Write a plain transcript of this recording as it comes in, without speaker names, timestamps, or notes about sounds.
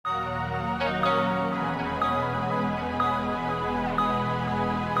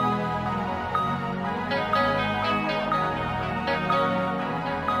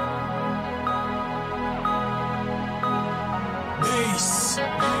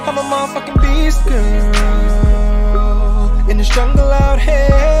I'm a motherfucking beast, girl. In this jungle out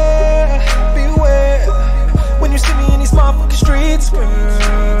here, beware. When you see me in these motherfucking streets,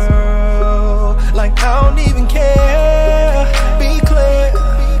 girl. Like I don't even care, be clear.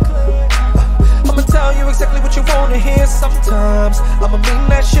 I'ma tell you exactly what you wanna hear sometimes. I'ma mean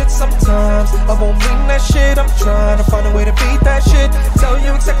that shit sometimes. I won't mean that shit, I'm trying to find a way to beat that shit. Tell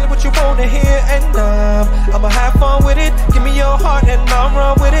you exactly what you wanna hear, and I'ma have fun with it. Give me your heart and I'll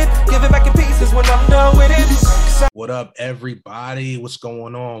run with it. Give it back in pieces when I'm done with it. What up, everybody? What's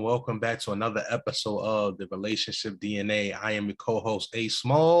going on? Welcome back to another episode of The Relationship DNA. I am your co-host, A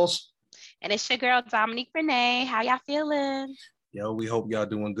Smalls. And it's your girl, Dominique Renee. How y'all feeling? Yo, we hope y'all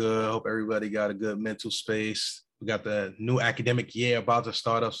doing good. Hope everybody got a good mental space. We got the new academic year about to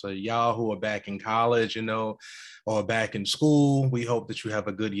start up. So y'all who are back in college, or back in school, we hope that you have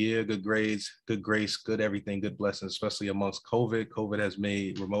a good year, good grades, good grace, good everything, good blessings, especially amongst COVID. COVID has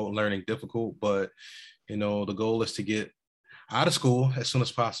made remote learning difficult, but the goal is to get out of school as soon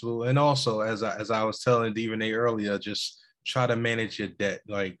as possible. And also, as I was telling Dee Renee earlier, just try to manage your debt.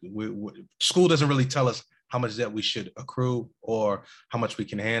 Like school doesn't really tell us how much debt we should accrue or how much we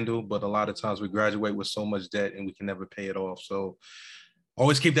can handle. But a lot of times we graduate with so much debt and we can never pay it off. So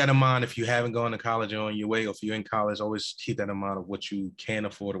always keep that in mind. If you haven't gone to college or on your way, or if you're in college, always keep that in mind of what you can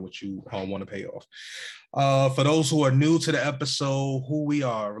afford or what you want to pay off. For those who are new to the episode, who we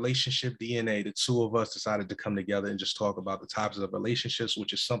are, Relationship DNA, the two of us decided to come together and just talk about the topics of relationships,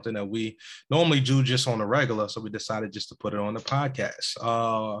 which is something that we normally do just on a regular. So we decided just to put it on the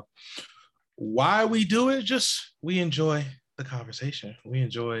podcast. Why we do it? Just we enjoy the conversation. We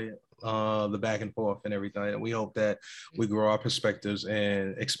enjoy the back and forth and everything. And we hope that we grow our perspectives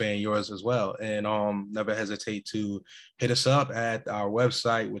and expand yours as well. And never hesitate to hit us up at our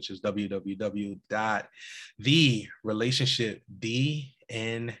website, which is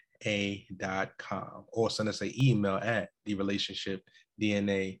www.therelationshipdna.com, or send us an email at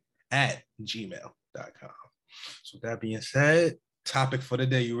therelationshipdna@gmail.com. So with that being said, topic for the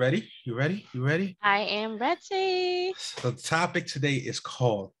day. You ready? You ready? I am ready. So the topic today is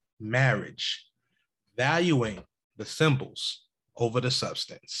called marriage, valuing the symbols over the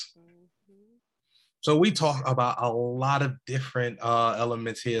substance. So we talk about a lot of different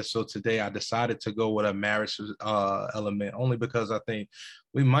elements here. So today I decided to go with a marriage element, only because I think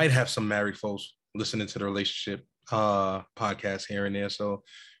we might have some married folks listening to the relationship podcast here and there. So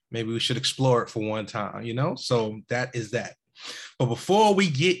maybe we should explore it for one time, So that is that. But before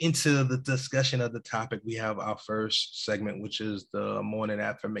we get into the discussion of the topic, we have our first segment, which is the morning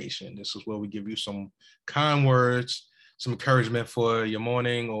affirmation. This is where we give you some kind words, some encouragement for your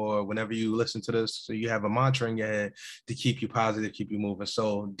morning or whenever you listen to this, so you have a mantra in your head to keep you positive, keep you moving.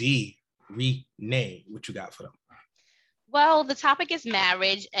 So Dee Renee, what you got for them? Well, the topic is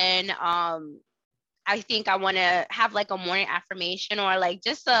marriage, and I think I want to have like a morning affirmation or like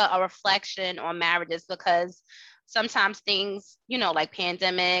just a reflection on marriages, because sometimes things, like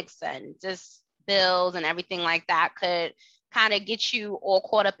pandemics and just bills and everything like that could kind of get you all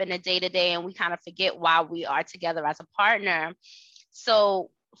caught up in the day-to-day, and we kind of forget why we are together as a partner.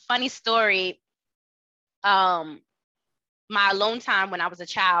 So funny story, my alone time when I was a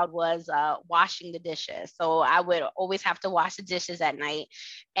child was washing the dishes. So I would always have to wash the dishes at night,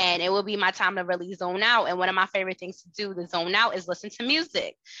 and it would be my time to really zone out. And one of my favorite things to do to zone out is listen to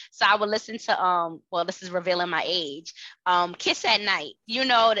music. So I would listen to, this is revealing my age, Kiss at Night,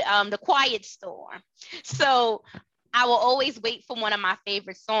 the Quiet Storm. So I will always wait for one of my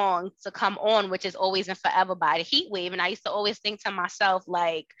favorite songs to come on, which is Always and Forever by the Heat Wave. And I used to always think to myself,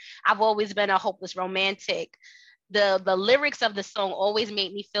 like, I've always been a hopeless romantic. The lyrics of the song always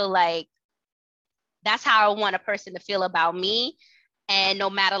made me feel like that's how I want a person to feel about me. And no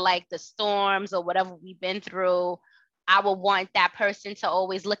matter like the storms or whatever we've been through, I would want that person to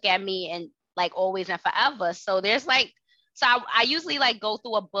always look at me and like always and forever. So there's like, so I usually like go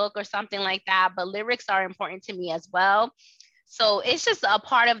through a book or something like that, but lyrics are important to me as well. So it's just a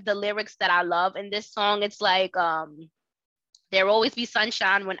part of the lyrics that I love in this song. It's like, there will always be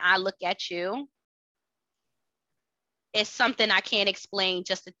sunshine when I look at you. It's something I can't explain,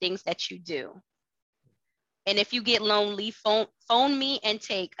 just the things that you do. And if you get lonely, phone me and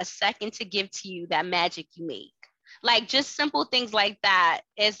take a second to give to you that magic you make. Like just simple things like that.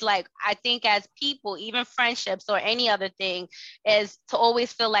 It's like, I think as people, even friendships or any other thing, is to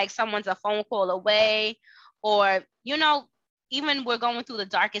always feel like someone's a phone call away, or, even we're going through the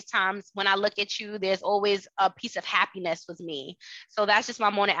darkest times. When I look at you, there's always a piece of happiness with me. So that's just my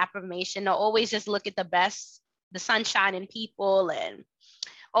morning affirmation. To always just look at the best, the sunshine in people, and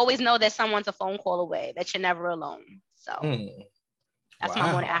always know that someone's a phone call away, that you're never alone. So That's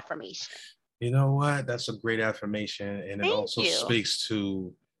my morning affirmation. You know what? That's a great affirmation. And it also speaks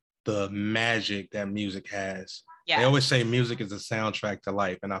to the magic that music has. Yeah. They always say music is a soundtrack to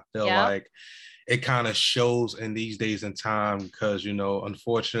life. And I feel like it kind of shows in these days and time because, you know,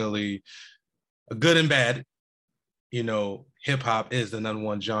 unfortunately, good and bad, you know, hip hop is the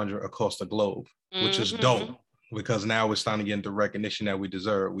 #1 genre across the globe, which is dope because now we're starting to get the recognition that we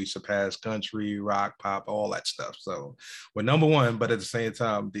deserve. We surpass country, rock, pop, all that stuff. So we're #1, but at the same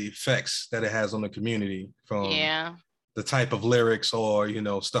time, the effects that it has on the community from the type of lyrics or, you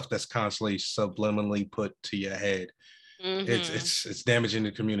know, stuff that's constantly subliminally put to your head. It's damaging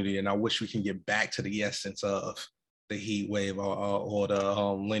the community. And I wish we can get back to the essence of the Heat Wave or the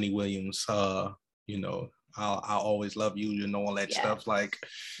Lenny Williams, you know, I'll always love you, you know, all that stuff. Like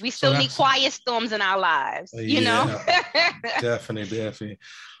we still need quiet storms in our lives, you know. Definitely.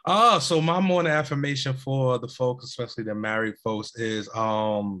 So my morning affirmation for the folks, especially the married folks, is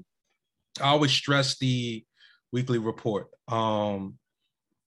I always stress the weekly report.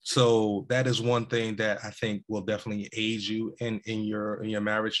 So that is one thing that I think will definitely aid you in your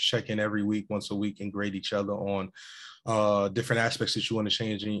marriage. Check in every week, once a week, and grade each other on different aspects that you want to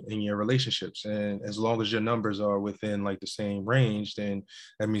change in your relationships. And as long as your numbers are within like the same range, then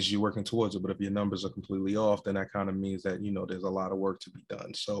that means you're working towards it. But if your numbers are completely off, then that kind of means that, you know, there's a lot of work to be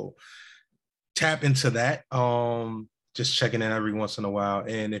done. So tap into that. Just checking in every once in a while.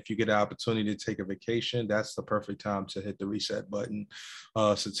 And if you get an opportunity to take a vacation, that's the perfect time to hit the reset button.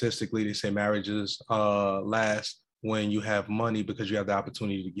 Statistically, they say marriages last when you have money because you have the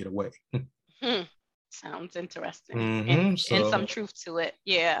opportunity to get away. Sounds interesting. And some truth to it.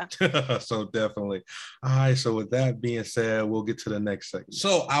 Yeah. So definitely. All right. So with that being said, we'll get to the next segment.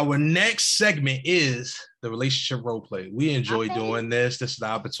 So our next segment is the relationship role play. We enjoy doing this. This is the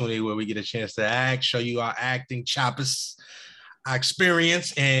opportunity where we get a chance to act, show you our acting chops, our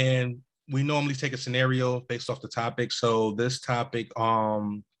experience. And we normally take a scenario based off the topic. So this topic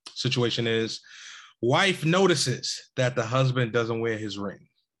situation is wife notices that the husband doesn't wear his ring.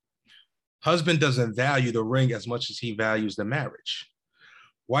 Husband doesn't value the ring as much as he values the marriage.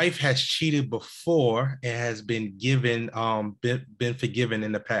 Wife has cheated before and has been forgiven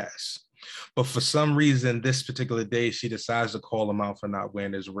in the past. But for some reason, this particular day, she decides to call him out for not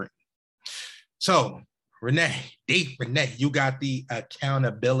wearing his ring. So, Renee, you got the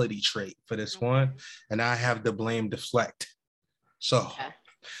accountability trait for this one, and I have the blame deflect. So,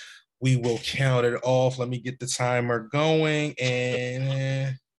 we will count it off. Let me get the timer going,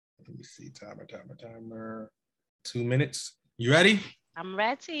 and let me see, timer. 2 minutes. You ready? I'm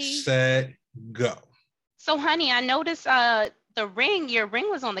ready. Set, go. So, honey, I noticed your ring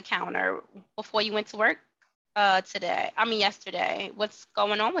was on the counter before you went to work yesterday. What's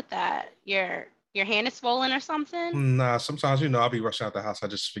going on with that? Your hand is swollen or something? Nah, sometimes, you know, I'll be rushing out the house. I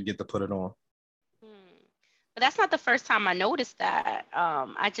just forget to put it on. But that's not the first time I noticed that.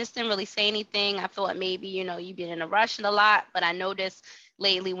 I just didn't really say anything. I thought maybe, you know, you've been in a rush a lot, but I noticed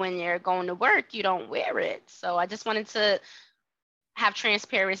lately when you're going to work, you don't wear it. So I just wanted to have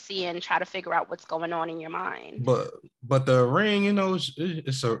transparency and try to figure out what's going on in your mind. But the ring, you know,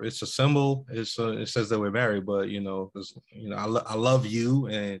 it's a symbol. It says that we're married, but you know, I love you,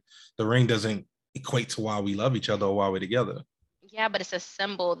 and the ring doesn't equate to why we love each other or why we're together. Yeah, but it's a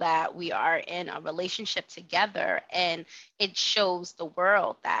symbol that we are in a relationship together, and it shows the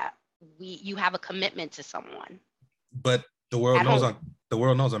world that you have a commitment to someone. But the world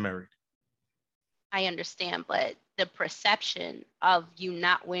knows I'm married. I understand, but the perception of you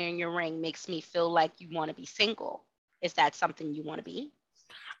not wearing your ring makes me feel like you want to be single. Is that something you want to be?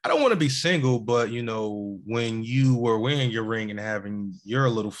 I don't want to be single, but you know, when you were wearing your ring and having your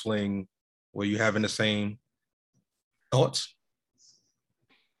little fling, were you having the same thoughts?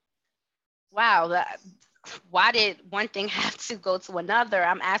 Wow, why did one thing have to go to another?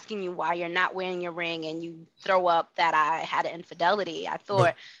 I'm asking you why you're not wearing your ring and you throw up that I had an infidelity. I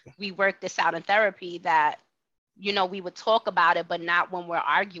thought we worked this out in therapy that, you know, we would talk about it, but not when we're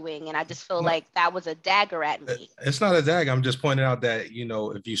arguing. And I just feel like that was a dagger at me. It's not a dagger. I'm just pointing out that, you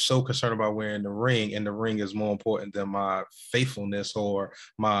know, if you're so concerned about wearing the ring and the ring is more important than my faithfulness or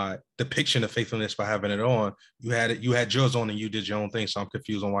my depiction of faithfulness by having it on, you had yours on and you did your own thing. So I'm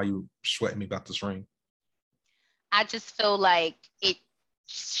confused on why you sweating me about this ring. I just feel like it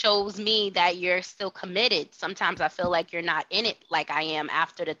shows me that you're still committed. Sometimes I feel like you're not in it like I am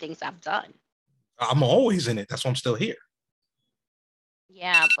after the things I've done. I'm always in it. That's why I'm still here.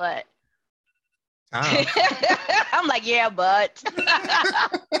 Yeah, but I'm like, yeah, but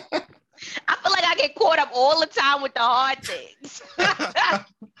I feel like I get caught up all the time with the hard things.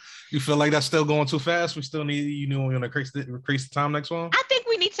 You feel like that's still going too fast? We still need, you know, want to increase the time next one? I think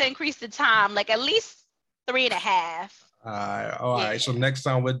we need to increase the time, like at least 3.5. All right. So next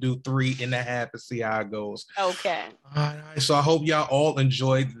time we'll do 3.5 and see how it goes. Okay. All right. So I hope y'all all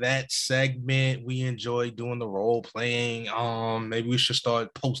enjoyed that segment. We enjoyed doing the role playing. Maybe we should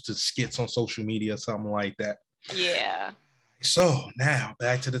start posting skits on social media or something like that. Yeah. So now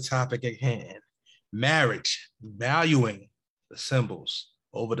back to the topic at hand. Marriage, valuing the symbols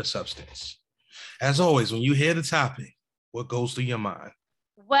over the substance. As always, when you hear the topic, what goes through your mind?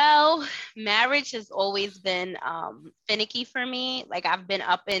 Well, marriage has always been finicky for me. Like I've been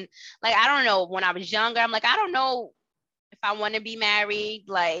up in, like, I don't know, when I was younger, I'm like, I don't know if I want to be married.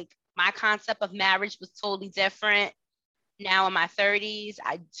 Like my concept of marriage was totally different. Now in my 30s,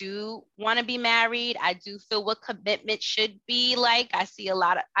 I do want to be married. I do feel what commitment should be like. I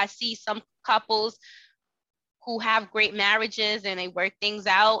see some couples who have great marriages and they work things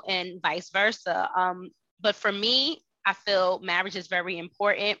out and vice versa. But for me, I feel marriage is very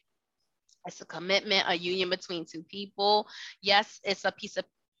important. It's a commitment, a union between two people. Yes, it's a piece of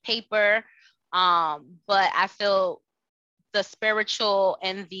paper, but I feel the spiritual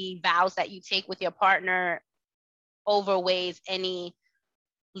and the vows that you take with your partner overweighs any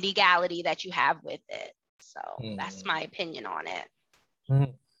legality that you have with it. So that's my opinion on it.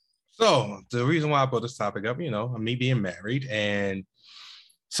 So the reason why I brought this topic up, you know, me being married and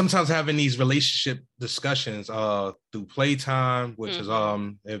sometimes having these relationship discussions through Playtime, which is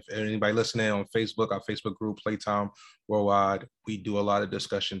if anybody listening on Facebook, our Facebook group Playtime Worldwide, we do a lot of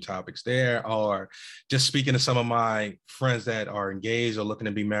discussion topics there, or just speaking to some of my friends that are engaged or looking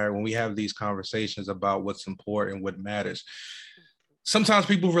to be married. When we have these conversations about what's important, what matters, sometimes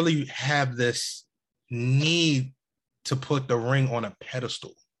people really have this need to put the ring on a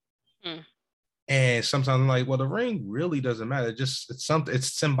pedestal. And sometimes I'm like, well, the ring really doesn't matter. It's something,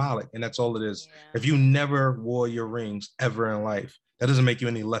 it's symbolic, and that's all it is. Yeah. If you never wore your rings ever in life, that doesn't make you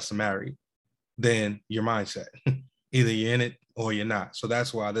any less married than your mindset. Either you're in it or you're not. So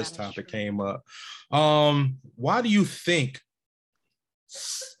that's why this topic came up. Why do you think,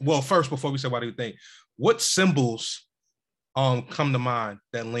 well, first, before we say why do you think, what symbols come to mind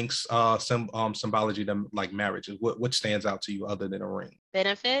that links symbology to like marriage? What stands out to you other than a ring?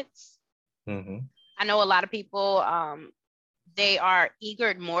 Benefits. I know a lot of people, they are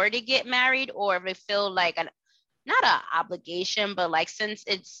eager more to get married, or they feel like not an obligation, but like since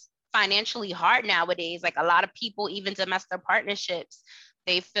it's financially hard nowadays, like a lot of people, even domestic partnerships,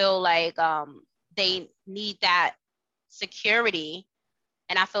 they feel like they need that security.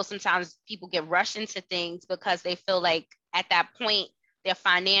 And I feel sometimes people get rushed into things because they feel like at that point, their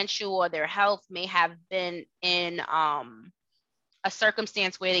financial or their health may have been in a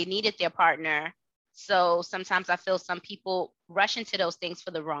circumstance where they needed their partner. So sometimes I feel some people rush into those things for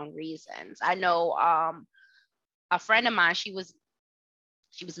the wrong reasons. I know a friend of mine, she was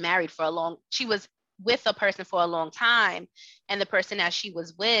married she was with a person for a long time, and the person that she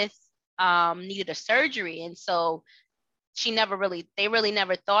was with needed a surgery. And so they really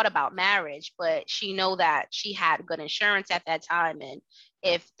never thought about marriage, but she know that she had good insurance at that time. And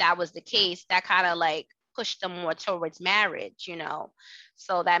if that was the case, that kind of like pushed them more towards marriage, you know?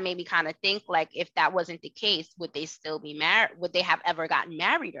 So that made me kind of think like, if that wasn't the case, would they still be married? Would they have ever gotten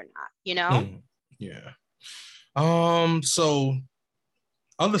married or not, you know? Yeah. So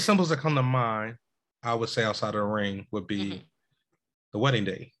other symbols that come to mind, I would say outside of the ring would be the wedding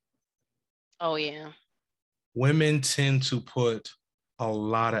day. Oh yeah. Women tend to put a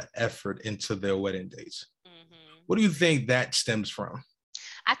lot of effort into their wedding dates. What do you think that stems from?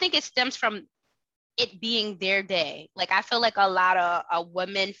 I think it stems from it being their day. Like I feel like a lot of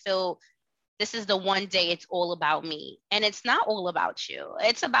women feel this is the one day it's all about me, and it's not all about you.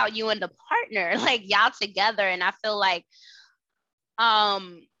 It's about you and the partner, like y'all together. And I feel like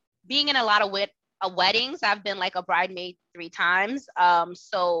being in a lot of weddings, I've been like a bridesmaid 3 times.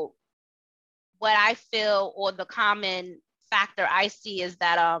 So what I feel, or the common factor I see, is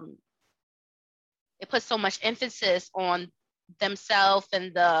that it puts so much emphasis on themselves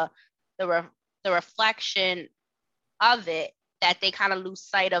and the reflection of it, that they kind of lose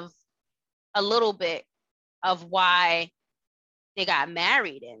sight of a little bit of why they got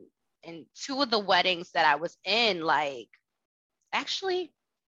married. And 2 of the weddings that I was in, like actually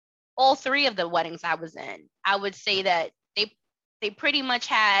all 3 of the weddings I was in, I would say that they pretty much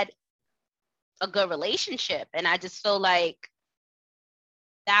had a good relationship. And I just feel like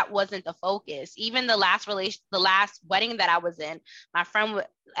that wasn't the focus. Even the last wedding that I was in, my friend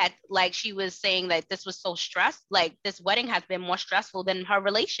she was saying that this was so stressed, like this wedding has been more stressful than her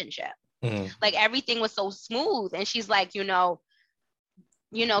relationship. Like everything was so smooth. And she's like, you know,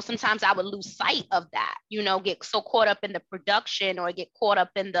 you know, sometimes I would lose sight of that, you know, get so caught up in the production or get caught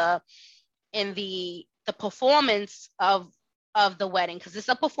up in the performance of the wedding, because it's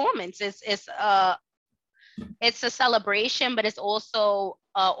a performance. It's a celebration, but it's also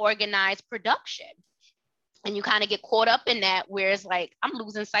organized production. And you kind of get caught up in that, where it's like, I'm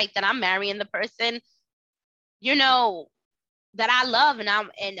losing sight that I'm marrying the person, you know, that I love.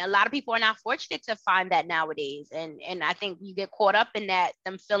 And a lot of people are not fortunate to find that nowadays. And I think you get caught up in that,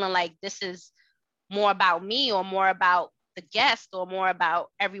 them feeling like this is more about me or more about the guest or more about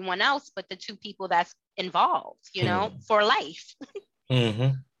everyone else, but the two people that's involved, you know, for life.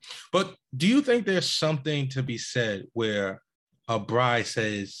 Mm-hmm. But do you think there's something to be said where a bride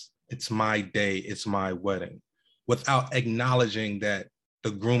says, it's my day, it's my wedding, without acknowledging that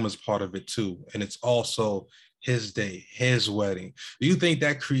the groom is part of it too, and it's also his day, his wedding? Do you think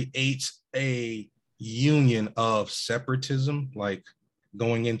that creates a union of separatism, like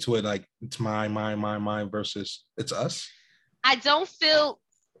going into it like it's mine versus it's us? I don't feel,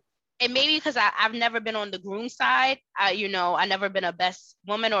 and maybe because I've never been on the groom side, you know, I never been a best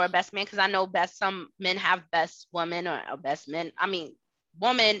woman or a best man, because I know some men have best women or best men. I mean,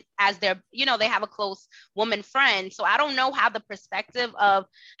 woman as their, you know, they have a close woman friend. So I don't know how the perspective of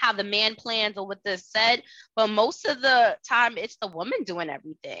how the man plans or what this said, but most of the time it's the woman doing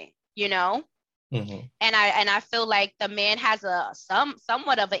everything, you know. Mm-hmm. And I feel like the man has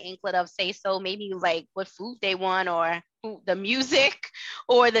somewhat of an inklet of say so, maybe like what food they want or the music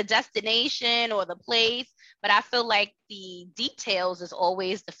or the destination or the place. But I feel like the details is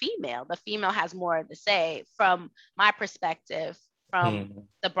always the female. The female has more to say from my perspective, from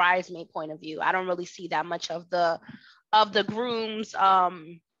the bridesmaid point of view. I don't really see that much of the groom's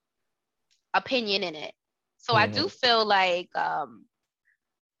opinion in it. So I do feel like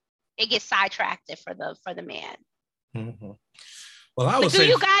it gets sidetracked for the man. Mm-hmm. Well, I would say, do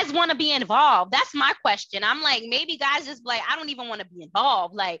you guys want to be involved? That's my question. I'm like, maybe guys just like, I don't even want to be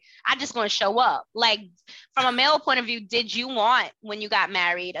involved. Like, I just want to show up. Like, from a male point of view, did you want, when you got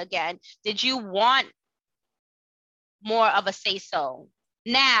married again, did you want more of a say so?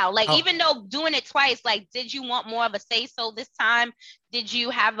 Now, like, even though doing it twice, like, did you want more of a say so this time? Did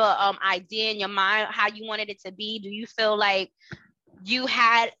you have a idea in your mind how you wanted it to be? Do you feel like you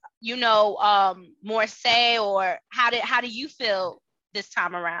had, you know, more say, or how do you feel this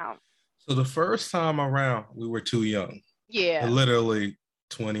time around? So the first time around, we were too young. Yeah. Literally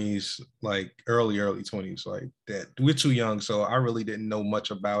 20s, like early 20s, like that. We're too young. So I really didn't know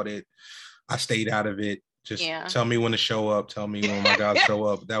much about it. I stayed out of it. Just tell me when to show up. Tell me when my guys show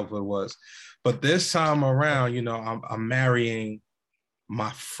up. That was what it was. But this time around, you know, I'm marrying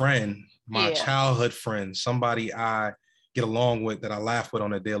my friend, my childhood friend, somebody I get along with, that I laugh with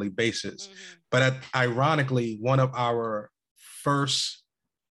on a daily basis. Mm-hmm. But ironically, one of our first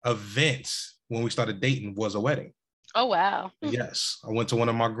events when we started dating was a wedding. Oh, wow. Yes. I went to one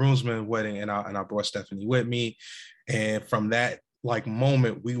of my groomsmen's wedding, and I brought Stephanie with me. And from that like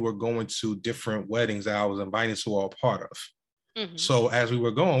moment, we were going to different weddings that I was invited to or a part of. Mm-hmm. So as we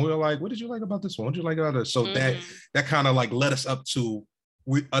were going, we were like, what did you like about this one? What did you like about this? So that kind of like led us up to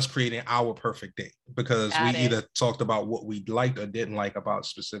us creating our perfect date, because either talked about what we liked or didn't like about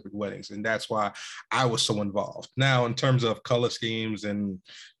specific weddings. And that's why I was so involved. Now, in terms of color schemes and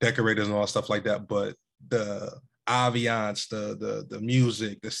decorators and all stuff like that, but the ambiance, the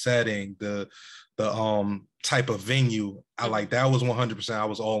music, the setting, the type of venue, I like, that was 100%. I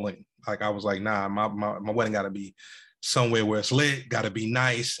was all in. Like, I was like, nah, my wedding got to be somewhere where it's lit, got to be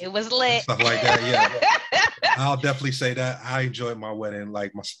nice. It was lit. Stuff like that, yeah. I'll definitely say that I enjoyed my wedding,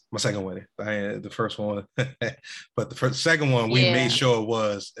 like my second wedding. I had the first one, but the second one, we made sure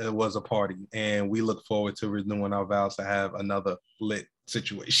it was a party, and we look forward to renewing our vows to have another lit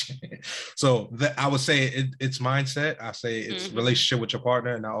situation. So I would say it's mindset. I say it's relationship with your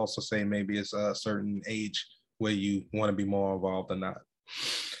partner, and I also say maybe it's a certain age where you want to be more involved or not.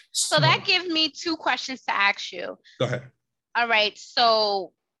 So that gives me two questions to ask you. Go ahead. All right.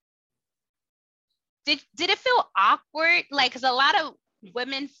 So did it feel awkward? Like, because a lot of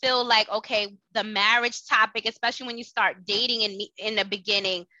women feel like, okay, the marriage topic, especially when you start dating in the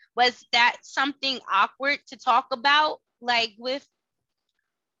beginning, was that something awkward to talk about, like with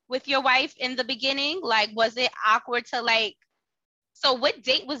your wife in the beginning? Like, was it awkward to like, so what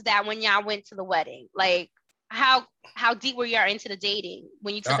date was that when y'all went to the wedding? Like, how deep were y'all into the dating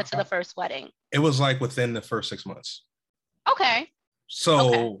when you took it to the first wedding? It was like within the first 6 months. Okay.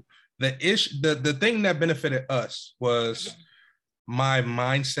 So the thing that benefited us was my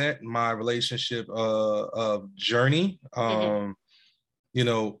mindset, my relationship of journey. you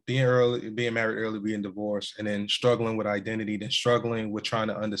know, being married early, being divorced, and then struggling with identity, then struggling with trying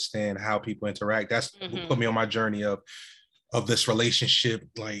to understand how people interact. That's what put me on my journey of this relationship,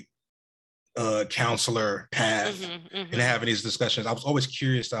 like counselor path, and having these discussions. I was always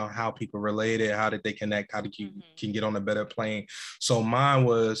curious on how people related, how did they connect, how did you can get on a better plane. So mine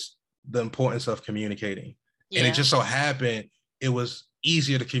was the importance of communicating. And it just so happened it was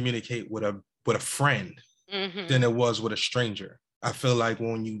easier to communicate with a friend than it was with a stranger. I feel like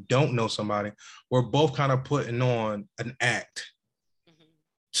when you don't know somebody, we're both kind of putting on an act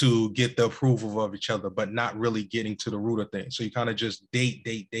to get the approval of each other, but not really getting to the root of things. So you kind of just date,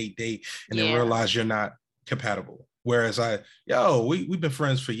 and then realize you're not compatible. Whereas we've been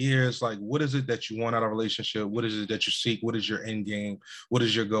friends for years. Like, what is it that you want out of a relationship? What is it that you seek? What is your end game? What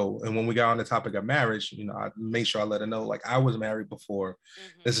is your goal? And when we got on the topic of marriage, you know, I made sure I let her know, like, I was married before.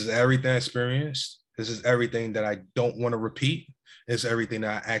 This is everything I experienced. This is everything that I don't want to repeat. It's everything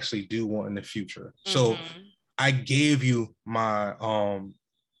that I actually do want in the future. So I gave you my,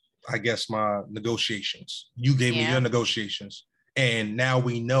 I guess, my negotiations. You gave me your negotiations. And now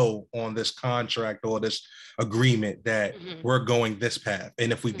we know on this contract or this agreement that we're going this path.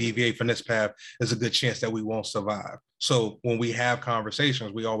 And if we deviate from this path, there's a good chance that we won't survive. So when we have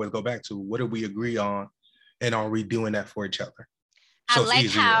conversations, we always go back to, what did we agree on? And are we doing that for each other? So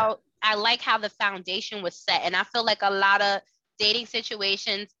I like how the foundation was set. And I feel like a lot of dating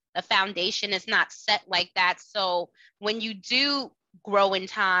situations, the foundation is not set like that. So when you do grow in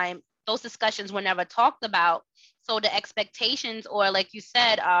time, those discussions were never talked about. So the expectations, or like you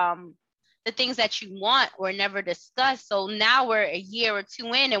said, the things that you want were never discussed. So now we're a year or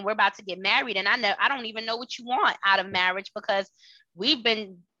two in and we're about to get married. And I don't even know what you want out of marriage, because we've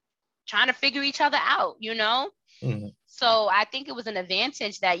been trying to figure each other out, you know? So I think it was an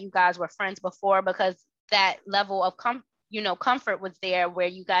advantage that you guys were friends before, because that level of comfort was there, where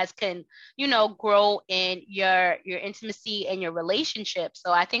you guys can, you know, grow in your intimacy and your relationship.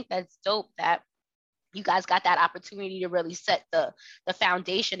 So I think that's dope that you guys got that opportunity to really set the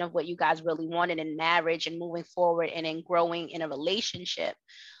foundation of what you guys really wanted in marriage and moving forward, and then growing in a relationship.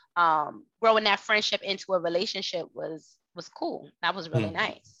 Growing that friendship into a relationship was cool. That was really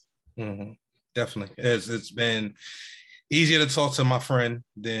nice. Definitely. It's been easier to talk to my friend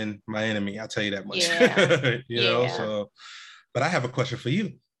than my enemy. I'll tell you that much. You know, so, but I have a question for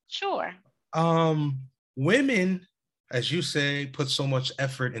you. Sure. Women, as you say, put so much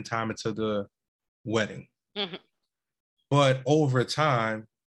effort and time into the wedding. But over time,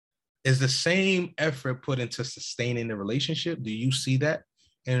 is the same effort put into sustaining the relationship? Do you see that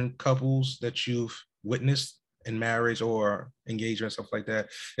in couples that you've witnessed in marriage or engagement, stuff like that?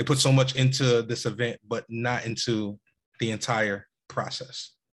 They put so much into this event, but not into the entire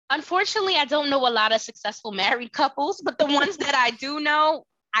process. Unfortunately, I don't know a lot of successful married couples, but the ones that I do know,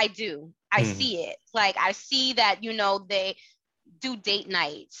 I do. I see it. Like, I see that, you know, they do date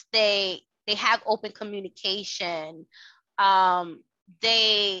nights. They have open communication.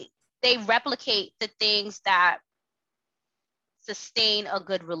 They replicate the things that sustain a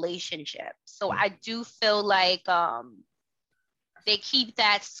good relationship. So I do feel like they keep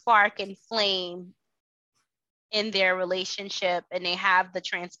that spark and flame in their relationship, and they have the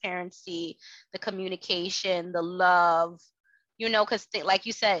transparency, the communication, the love, you know, because like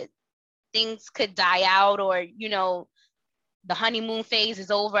you said, things could die out, or, you know, the honeymoon phase is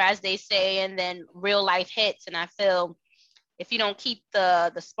over, as they say, and then real life hits. And I feel if you don't keep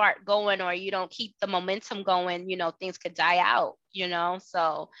the spark going, or you don't keep the momentum going, you know, things could die out, you know?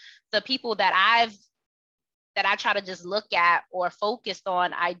 So the people that I try to just look at or focus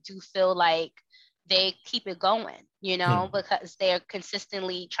on, I do feel like they keep it going, you know, because they're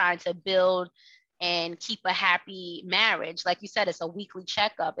consistently trying to build and keep a happy marriage. Like you said, it's a weekly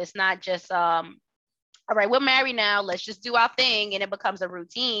checkup. It's not just, all right, we're married now, let's just do our thing, and it becomes a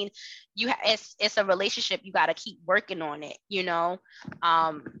routine. It's a relationship. You got to keep working on it, you know?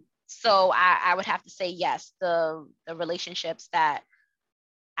 So I would have to say, yes, the relationships that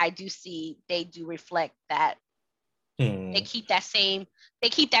I do see, they do reflect that. They keep that same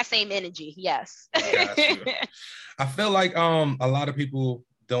energy. Yes. I feel like a lot of people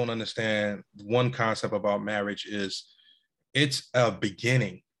don't understand one concept about marriage is it's a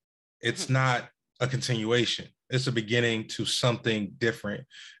beginning. It's not a continuation. It's a beginning to something different.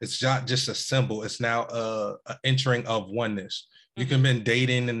 It's not just a symbol. It's now a entering of oneness. You can been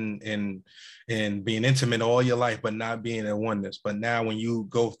dating and being intimate all your life, but not being in oneness. But now when you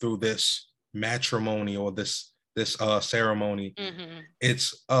go through this matrimony or this ceremony,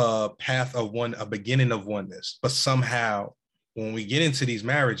 it's a path of a beginning of oneness. But somehow when we get into these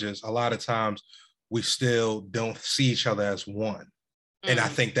marriages, a lot of times we still don't see each other as one. And I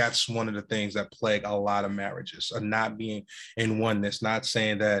think that's one of the things that plague a lot of marriages, of not being in oneness, not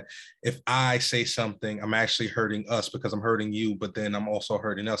saying that if I say something, I'm actually hurting us because I'm hurting you, but then I'm also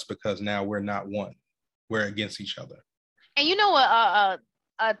hurting us because now we're not one. We're against each other. And you know, a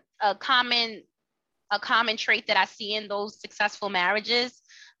common trait that I see in those successful marriages,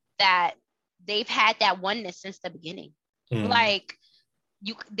 that they've had that oneness since the beginning. Like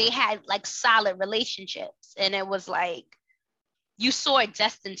they had like solid relationships, and it was like, you saw it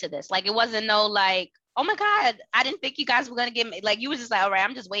destined to this. Like, it wasn't no like, oh my God, I didn't think you guys were gonna get me. Like, you was just like, all right,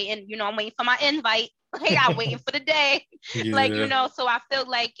 I'm just waiting. You know, I'm waiting for my invite. Like, I'm waiting for the day. Yeah. Like, you know, so I feel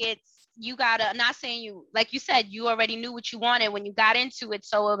like you gotta, I'm not saying you, like you said, you already knew what you wanted when you got into it.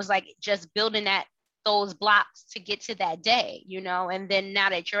 So it was like just building those blocks to get to that day, you know. And then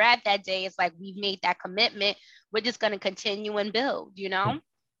now that you're at that day, it's like, we've made that commitment. We're just gonna continue and build, you know.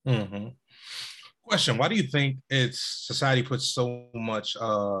 Question: why do you think society puts so much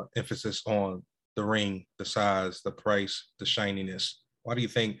emphasis on the ring, the size, the price, the shininess? Why do you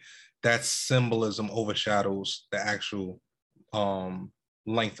think that symbolism overshadows the actual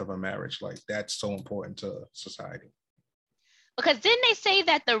length of a marriage? Like, that's so important to society? Because didn't they say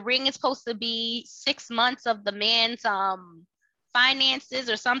that the ring is supposed to be 6 months of the man's finances,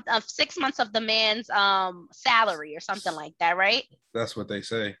 or 6 months of the man's salary, or something like that, right? That's what they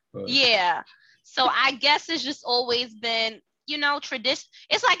say. But... yeah. So I guess it's just always been, you know, tradition.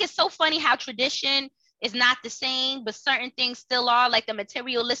 It's like, it's so funny how tradition is not the same, but certain things still are, like the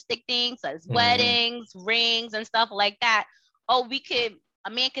materialistic things, as weddings, rings, and stuff like that. Oh,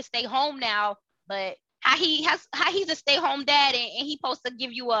 a man could stay home now, but how he's a stay-home dad, and he's supposed to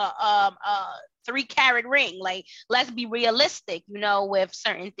give you a 3-carat ring. Like, let's be realistic, you know, with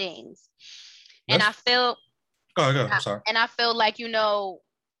certain things. And I feel, I'm sorry. And I feel like, you know,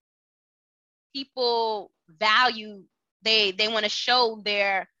 people value, they want to show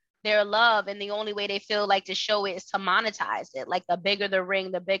their love, and the only way they feel like to show it is to monetize it. Like, the bigger the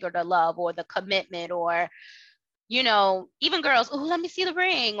ring, the bigger the love, or the commitment, or, you know, even girls, oh, let me see the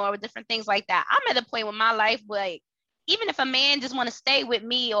ring, or different things like that. I'm at a point with my life, like, even if a man just want to stay with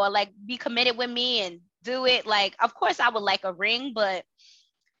me, or like be committed with me and do it, like, of course I would like a ring, but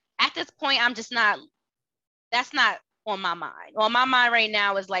at this point, I'm just not, that's not on my mind. On my mind right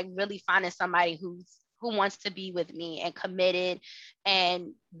now is like really finding somebody who wants to be with me and committed,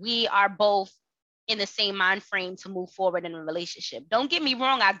 and we are both in the same mind frame to move forward in a relationship. Don't get me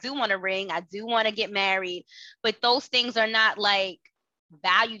wrong, I do want a ring, I do want to get married, but those things are not like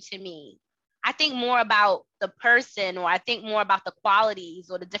value to me. I think more about the person, or I think more about the qualities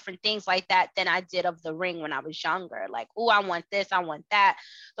or the different things like that than I did of the ring when I was younger. Like, oh, I want this, I want that.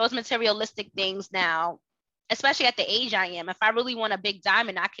 Those materialistic things now, especially at the age I am, if I really want a big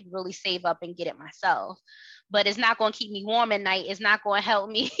diamond, I could really save up and get it myself. But it's not going to keep me warm at night. It's not going to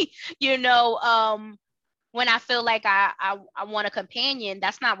help me, you know, when I feel like I want a companion.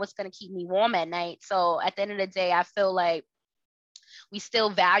 That's not what's going to keep me warm at night. So at the end of the day, I feel like we still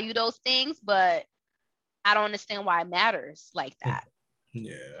value those things, but I don't understand why it matters like that.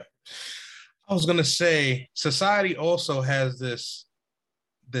 Yeah. I was going to say, society also has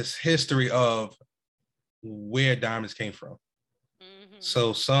this history of where diamonds came from.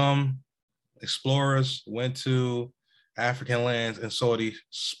 So some explorers went to African lands and saw these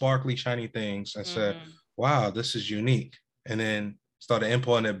sparkly, shiny things and said, wow, this is unique. And then started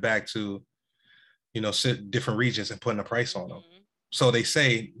importing it back to, you know, different regions and putting a price on them. So they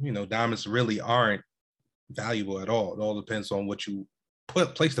say, you know, diamonds really aren't valuable at all. It all depends on what you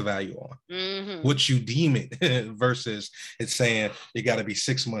place the value on, what you deem it, versus it's saying it got to be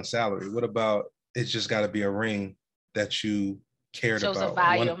 6 months salary. What about it's just got to be a ring that you cared about? Shows the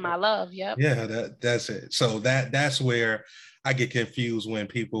value of my love. Yep. Yeah, that's it. So that's where I get confused when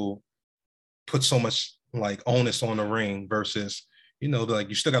people put so much like onus on the ring versus, you know, like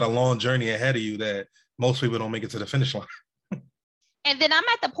you still got a long journey ahead of you that most people don't make it to the finish line. And then I'm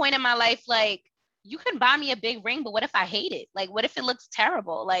at the point in my life, like, you can buy me a big ring, but what if I hate it? Like, what if it looks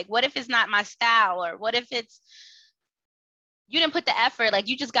terrible? Like, what if it's not my style? Or what if you didn't put the effort, like,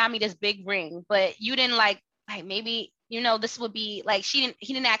 you just got me this big ring, but you didn't like maybe, you know, this would be like, he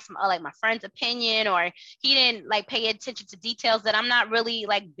didn't ask like my friend's opinion, or he didn't like pay attention to details that I'm not really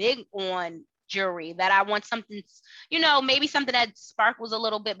like big on jewelry, that I want something, you know, maybe something that sparkles a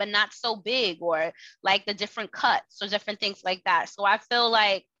little bit, but not so big, or like the different cuts or different things like that. So I feel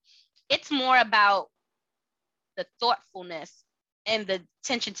like it's more about the thoughtfulness and the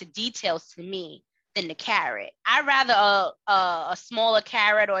attention to details to me than the carat. I'd rather a smaller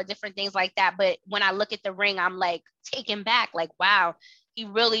carat or different things like that. But when I look at the ring, I'm like taken back, like, wow, he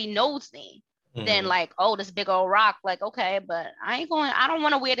really knows me. than like, oh, this big old rock. Like, okay, but I don't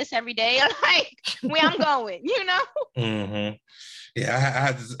want to wear this every day. Like, where I'm going, you know? Mm-hmm.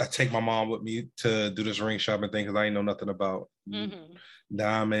 Yeah, I take my mom with me to do this ring shopping thing because I ain't know nothing about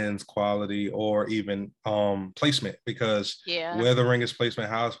diamonds, quality, or even placement, because where the ring is placement,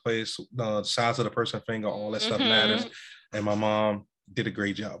 how it's placed, the size of the person's finger, all that stuff matters. And my mom did a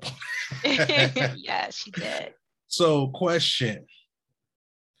great job. Yeah, she did. So, question: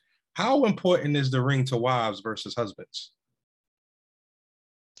 how important is the ring to wives versus husbands?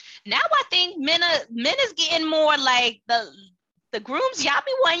 Now I think men is getting more like the grooms. Y'all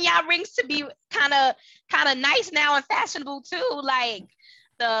be wanting y'all rings to be kind of nice now and fashionable too, like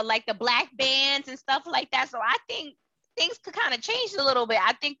the black bands and stuff like that. So I think things could kind of change a little bit.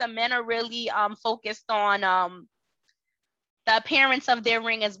 I think the men are really focused on the appearance of their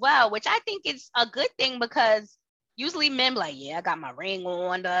ring as well, which I think is a good thing, because usually men be like, yeah, I got my ring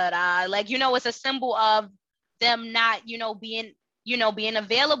on, like, you know, it's a symbol of them not, you know, being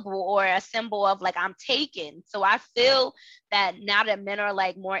available, or a symbol of like, I'm taken. So I feel that now that men are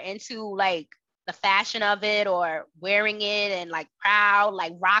like more into like the fashion of it, or wearing it and like proud,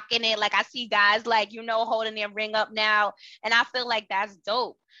 like rocking it. Like I see guys like, you know, holding their ring up now, and I feel like that's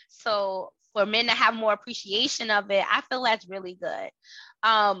dope. So for men to have more appreciation of it, I feel that's really good.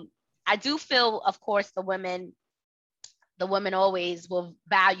 I do feel, of course, the women always will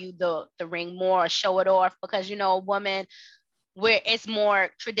value the ring more, show it off, because, you know, a woman, where it's more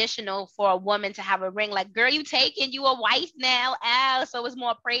traditional for a woman to have a ring, like, girl, you taken, you a wife now, so it's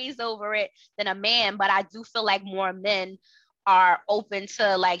more praise over it than a man. But I do feel like more men are open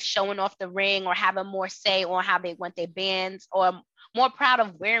to like showing off the ring, or having more say on how they want their bands, or more proud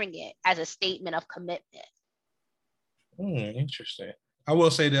of wearing it as a statement of commitment. Interesting. I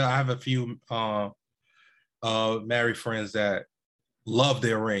will say that I have a few married friends that love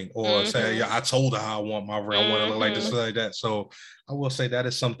their ring, or say, yeah, I told her how I want my ring. I want to look like this, like that. So I will say that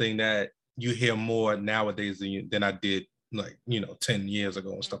is something that you hear more nowadays than I did, like, you know, 10 years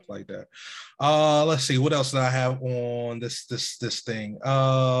ago and stuff like that. Let's see, what else did I have on this thing?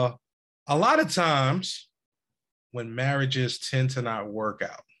 A lot of times when marriages tend to not work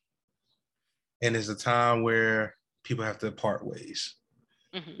out, and it's a time where people have to part ways.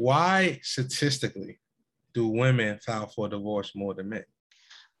 Why statistically do women file for divorce more than men?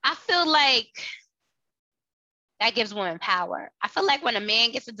 I feel like that gives women power. I feel like when a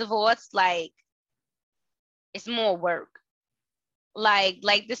man gets a divorce, like, it's more work. Like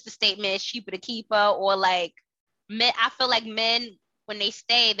this, the statement is cheaper to keep her, or like men. I feel like men, when they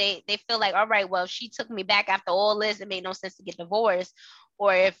stay, they feel like, all right, well, she took me back after all this. It made no sense to get divorced.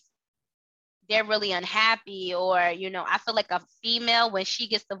 Or if they're really unhappy, or, you know, I feel like a female, when she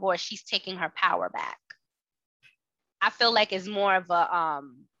gets divorced, she's taking her power back. I feel like it's more of a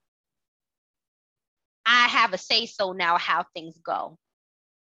I have a say so now how things go,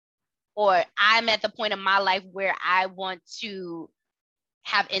 or I'm at the point in my life where I want to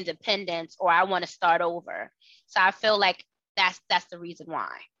have independence, or I want to start over. So I feel like that's the reason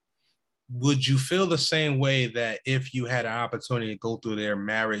why. Would you feel the same way that if you had an opportunity to go through their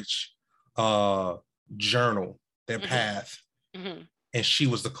marriage journal, their path, and she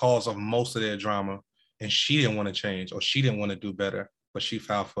was the cause of most of their drama, and she didn't want to change, or she didn't want to do better, but she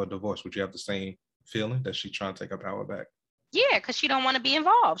filed for a divorce, would you have the same feeling that she's trying to take her power back? Yeah, because she don't want to be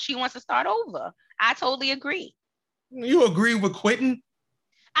involved. She wants to start over. I totally agree. You agree with quitting?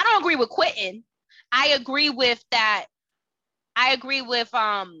 I don't agree with quitting. I agree with that. I agree with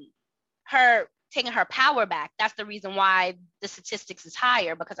her taking her power back. That's the reason why the statistics is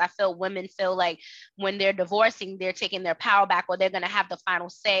higher, because I feel women feel like when they're divorcing, they're taking their power back, or they're going to have the final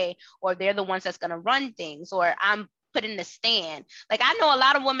say, or they're the ones that's going to run things, or I'm put in the stand. Like, I know a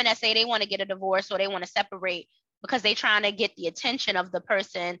lot of women that say they want to get a divorce, or they want to separate, because they're trying to get the attention of the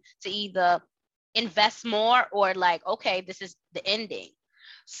person to either invest more, or like, okay, this is the ending.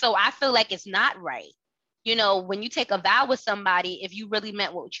 So I feel like it's not right. You know, when you take a vow with somebody, if you really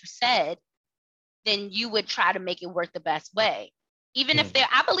meant what you said, then you would try to make it work the best way. Even if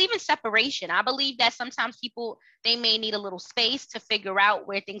I believe in separation. I believe that sometimes people, they may need a little space to figure out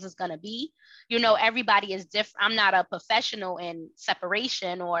where things is going to be. You know, everybody is different. I'm not a professional in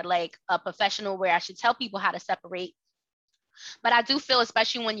separation, or like a professional where I should tell people how to separate. But I do feel,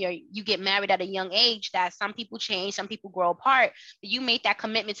 especially when you get married at a young age, that some people change, some people grow apart. But you made that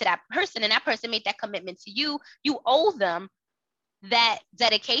commitment to that person, and that person made that commitment to you. You owe them that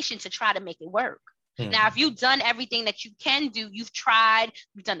dedication to try to make it work. Now, if you've done everything that you can do, you've tried,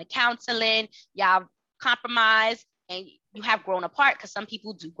 you've done the counseling, y'all compromised, and you have grown apart, because some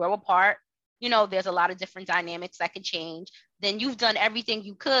people do grow apart. You know, there's a lot of different dynamics that can change. Then you've done everything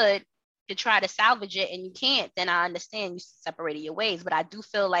you could. to try to salvage it and you can't, then I understand you separated your ways. But I do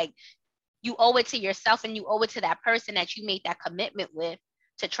feel like you owe it to yourself and you owe it to that person that you made that commitment with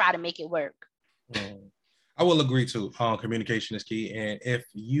to try to make it work. I will agree too. Communication is key. And if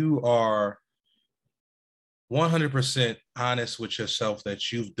you are 100% honest with yourself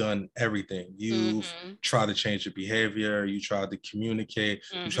that you've done everything, you've tried to change your behavior, you tried to communicate,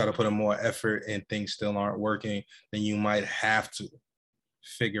 you try to put in more effort and things still aren't working, then you might have to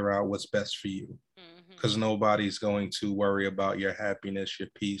figure out what's best for you, because nobody's going to worry about your happiness, your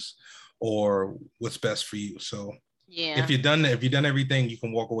peace, or what's best for you. So if you've done everything, you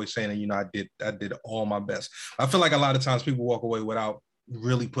can walk away saying, you know, I did all my best. I feel like a lot of times people walk away without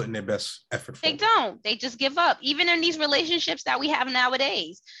really putting their best effort forward. They just give up. Even in these relationships that we have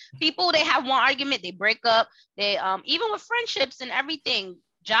nowadays, people, they have one argument, they break up. They even with friendships and everything,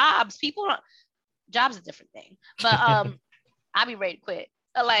 jobs is a different thing, but I'll be ready to quit.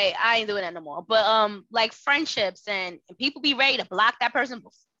 Like, I ain't doing that no more. But like friendships and people be ready to block that person.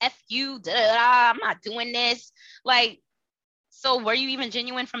 F you, I'm not doing this. Like, so were you even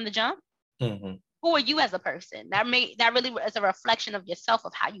genuine from the jump? Who are you as a person? That really is a reflection of yourself,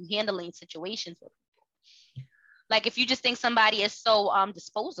 of how you handling situations with people. Like, if you just think somebody is so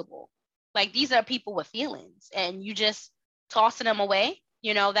disposable, like, these are people with feelings and you just tossing them away,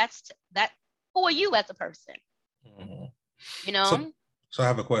 you know, that's who are you as a person? You know? So I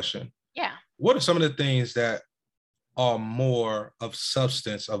have a question. Yeah. What are some of the things that are more of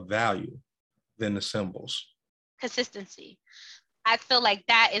substance, of value than the symbols? Consistency. I feel like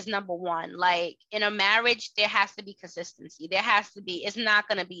that is number one. Like, in a marriage, there has to be consistency. It's not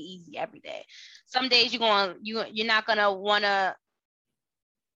going to be easy every day. Some days you're not going to want to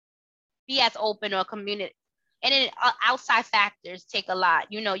be as open or communicate. And then outside factors take a lot.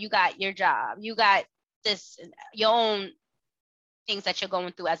 You know, you got your job, you got your own things that you're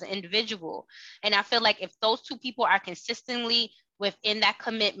going through as an individual. And I feel like if those two people are consistently within that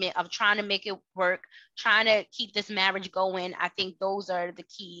commitment of trying to make it work, trying to keep this marriage going, I think those are the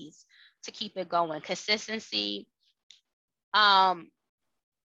keys to keep it going. Consistency, how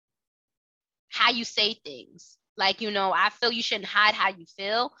you say things. Like, you know, I feel you shouldn't hide how you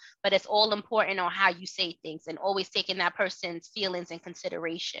feel, but it's all important on how you say things and always taking that person's feelings in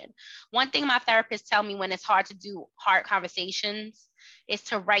consideration. One thing my therapist tell me when it's hard to do hard conversations is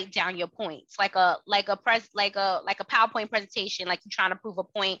to write down your points, like a PowerPoint presentation, like you're trying to prove a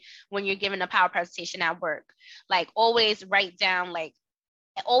point when you're giving a power presentation at work. Like, always write down, like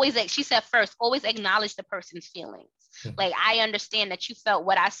she said, first, always acknowledge the person's feelings. Like, I understand that you felt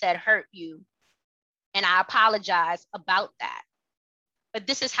what I said hurt you, and I apologize about that. But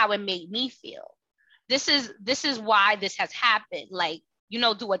this is how it made me feel. This is why this has happened. Like, you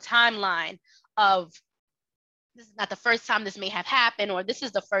know, do a timeline of, this is not the first time this may have happened, or this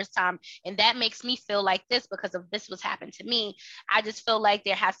is the first time, and that makes me feel like this because of this was happened to me. I just feel like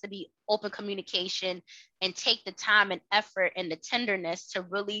there has to be open communication and take the time and effort and the tenderness to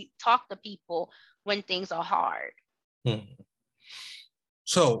really talk to people when things are hard.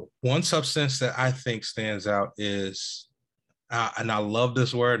 So one substance that I think stands out is, and I love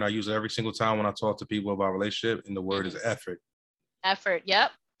this word, and I use it every single time when I talk to people about relationship, and the word is effort. Effort,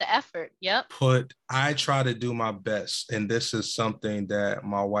 yep. The effort, yep. I try to do my best, and this is something that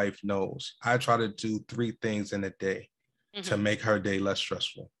my wife knows. I try to do 3 things in a day to make her day less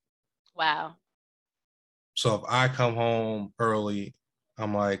stressful. Wow. So if I come home early,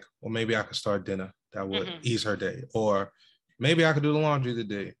 I'm like, well, maybe I could start dinner. That would ease her day. Or maybe I could do the laundry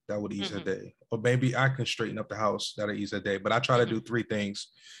today. That would ease her day. Or maybe I can straighten up the house. That'll ease her day. But I try to do 3 things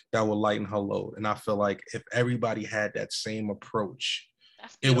that will lighten her load. And I feel like if everybody had that same approach,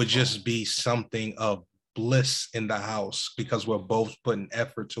 it would just be something of bliss in the house, because we're both putting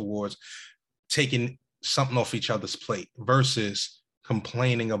effort towards taking something off each other's plate versus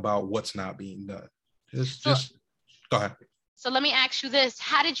complaining about what's not being done. Just go ahead. So let me ask you this.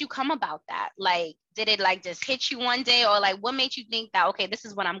 How did you come about that? Like, did it like just hit you one day, or like what made you think that, okay, this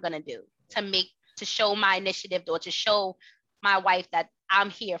is what I'm going to do to show my initiative, or to show my wife that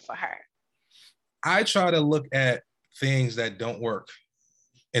I'm here for her? I try to look at things that don't work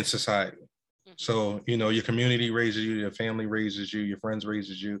in society. So, you know, your community raises you, your family raises you, your friends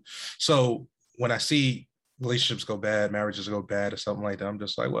raises you. So when I see relationships go bad, marriages go bad or something like that, I'm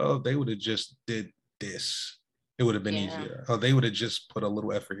just like, well, if they would have just did this, it would have been easier. Or they would have just put a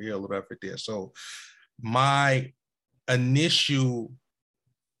little effort here, a little effort there. So my initial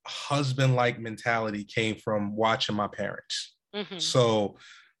husband-like mentality came from watching my parents. So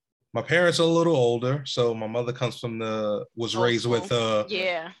my parents are a little older. So my mother was raised with,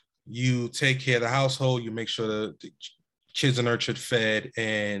 you take care of the household, you make sure the kids are nurtured, fed,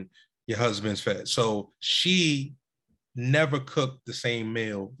 and your husband's fed. So she never cooked the same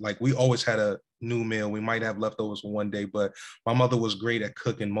meal. Like we always had a new meal. We might have leftovers for one day, but my mother was great at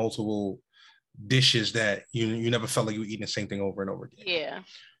cooking multiple dishes that you never felt like you were eating the same thing over and over again. Yeah.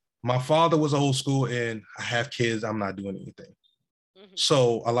 My father was old school, and I have kids. I'm not doing anything. Mm-hmm.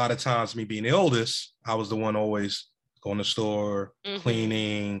 So a lot of times, me being the oldest, I was the one always going to the store,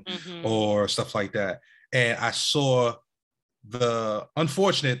 cleaning, or stuff like that. And I saw the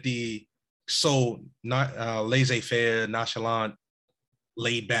unfortunate, the so not laissez-faire, nonchalant,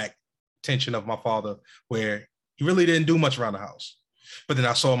 laid back tension of my father, where he really didn't do much around the house. But then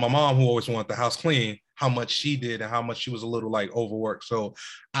I saw my mom, who always wanted the house clean, how much she did and how much she was a little like overworked. So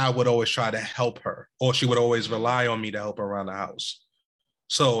I would always try to help her, or she would always rely on me to help her around the house.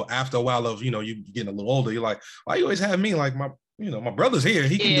 So after a while of, you getting a little older, you're like, why you always have me? Like my brother's here.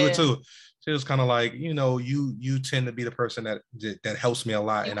 He can do it too. She was kind of like, you tend to be the person that helps me a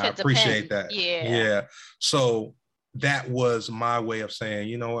lot. And I appreciate that. Yeah. So that was my way of saying,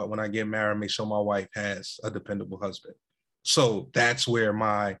 you know what, when I get married, make sure my wife has a dependable husband. So that's where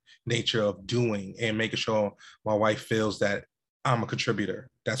my nature of doing and making sure my wife feels that I'm a contributor.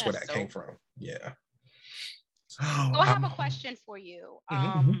 That's where that came from. Yeah. So I have a question for you.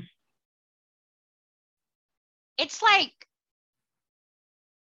 It's like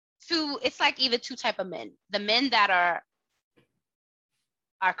either two type of men: the men that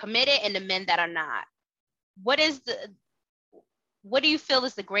are committed and the men that are not. What do you feel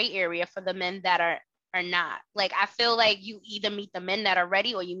is the gray area for the men that are not? Like, I feel like you either meet the men that are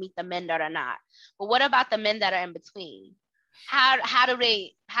ready or you meet the men that are not. But what about the men that are in between? How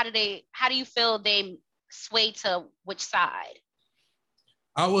do you feel they sway to which side?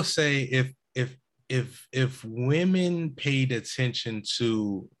 I would say if women paid attention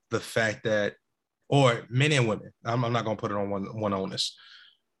to the fact that, or men and women, I'm not going to put it on one onus.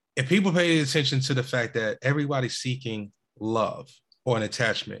 If people paid attention to the fact that everybody's seeking love or an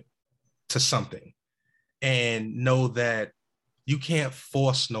attachment to something, and know that you can't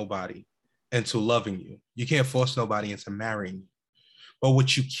force nobody into loving you. You can't force nobody into marrying you. But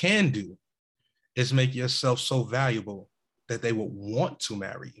what you can do is make yourself so valuable that they would want to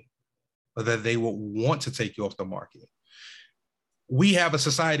marry you, or that they would want to take you off the market. We have a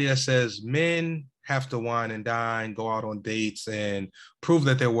society that says men have to wine and dine, go out on dates, and prove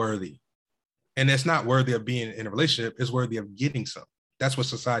that they're worthy. And it's not worthy of being in a relationship, it's worthy of getting some. That's what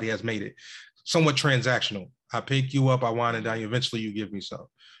society has made it. Somewhat transactional. I pick you up, I wine and dine you, eventually you give me some.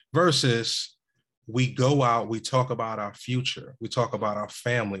 Versus we go out, we talk about our future, we talk about our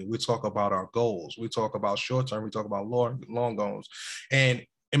family, we talk about our goals, we talk about short term, we talk about long goals. And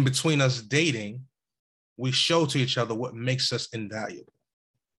in between us dating, we show to each other what makes us invaluable.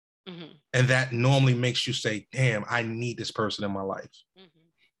 And that normally makes you say, damn, I need this person in my life.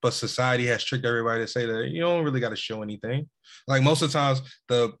 But society has tricked everybody to say that you don't really got to show anything. Like most of the times,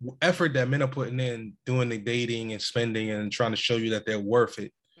 the effort that men are putting in doing the dating and spending and trying to show you that they're worth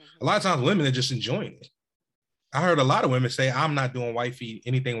it. A lot of times women are just enjoying it. I heard a lot of women say, I'm not doing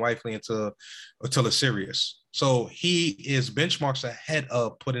anything wifely until it's serious. So he is benchmarks ahead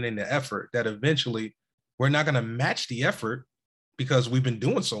of putting in the effort that eventually we're not going to match the effort because we've been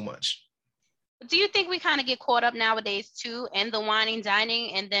doing so much. Do you think we kind of get caught up nowadays too in the whining,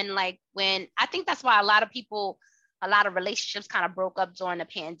 dining? And then I think that's why a lot of relationships kind of broke up during the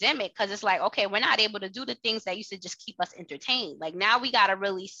pandemic, because it's like, okay, we're not able to do the things that used to just keep us entertained. Like now we got to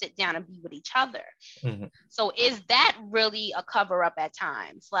really sit down and be with each other. So is that really a cover up at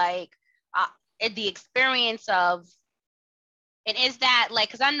times? Like the experience of, and is that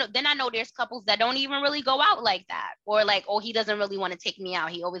like, because I know there's couples that don't even really go out like that, or like, oh, he doesn't really want to take me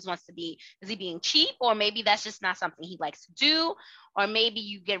out. He always wants to be, is he being cheap? Or maybe that's just not something he likes to do. Or maybe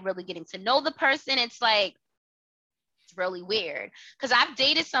you getting to know the person. It's like, it's really weird. Because I've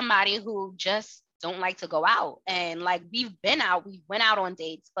dated somebody who just don't like to go out. And like, we went out on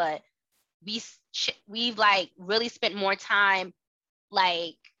dates, but we've like really spent more time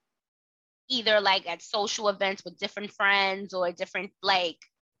like either like at social events with different friends, or different like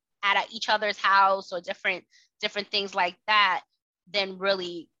at each other's house, or different things like that, than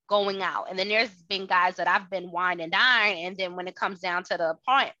really going out. And then there's been guys that I've been wine and dine, and then when it comes down to the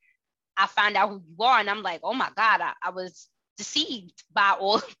point, I find out who you are, and I'm like, oh my God, I was deceived by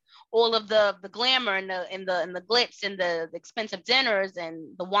all of the glamour and the glitz and the expensive dinners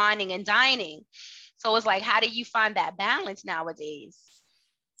and the whining and dining. So it's like, how do you find that balance nowadays?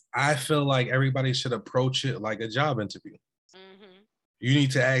 I feel like everybody should approach it like a job interview. You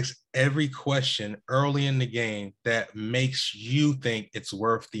need to ask every question early in the game that makes you think it's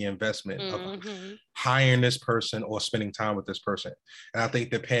worth the investment of hiring this person or spending time with this person. And I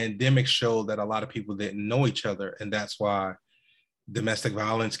think the pandemic showed that a lot of people didn't know each other. And that's why domestic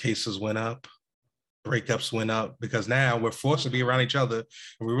violence cases went up, breakups went up, because now we're forced to be around each other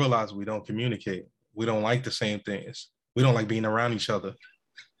and we realize we don't communicate. We don't like the same things. We don't like being around each other.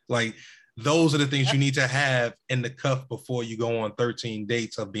 Like, those are the things you need to have in the cuff before you go on 13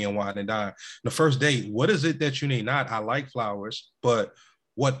 dates of being wine and dine. The first date, what is it that you need? Not, I like flowers, but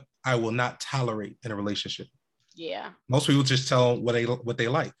what I will not tolerate in a relationship. Yeah. Most people just tell them what they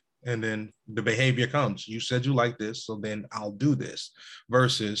like. And then the behavior comes. You said you like this, so then I'll do this.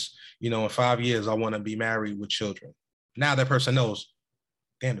 Versus, in 5 years, I want to be married with children. Now that person knows,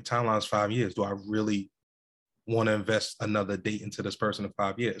 damn, the timeline is 5 years. Do I really want to invest another date into this person in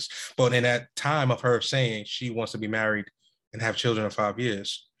 5 years? But in that time of her saying she wants to be married and have children in 5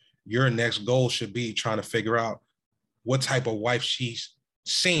 years, your next goal should be trying to figure out what type of wife she's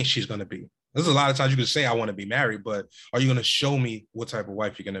saying she's going to be. There's a lot of times you can say, I want to be married, but are you going to show me what type of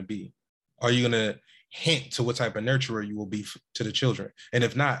wife you're going to be? Are you going to hint to what type of nurturer you will be to the children? And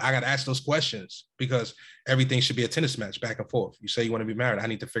if not, I got to ask those questions, because everything should be a tennis match back and forth. You say you want to be married. I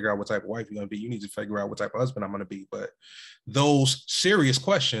need to figure out what type of wife you're going to be. You need to figure out what type of husband I'm going to be. But those serious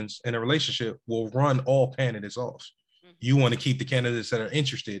questions in a relationship will run all candidates off. You want to keep the candidates that are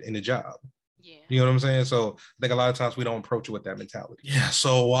interested in the job. Yeah. You know what I'm saying? So I think a lot of times we don't approach it with that mentality. Yeah.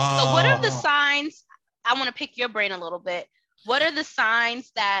 So what are the signs? I want to pick your brain a little bit. What are the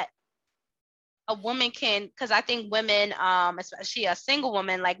signs that a woman can, because I think women, especially a single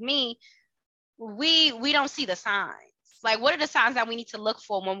woman like me, we don't see the signs. Like, what are the signs that we need to look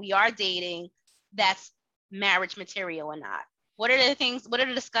for when we are dating that's marriage material or not? What are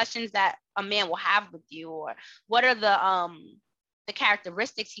the discussions that a man will have with you, or what are the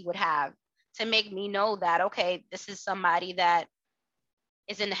characteristics he would have to make me know that, okay, this is somebody that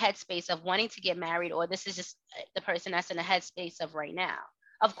is in the headspace of wanting to get married, or this is just the person that's in the headspace of right now?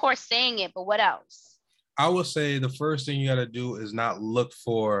 Of course, saying it, but what else? I would say the first thing you got to do is not look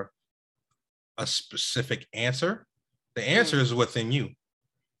for a specific answer. The answer is within you.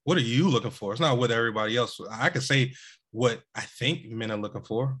 What are you looking for? It's not what everybody else. I can say what I think men are looking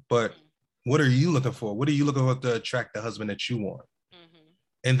for, but what are you looking for? What are you looking for to attract the husband that you want?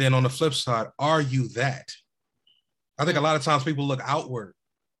 And then on the flip side, are you that? I think a lot of times people look outward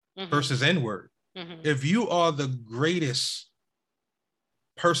versus inward. If you are the greatest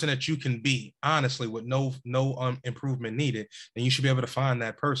person that you can be, honestly, with no improvement needed, then you should be able to find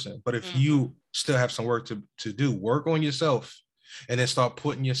that person. But if you still have some work to do, work on yourself, and then start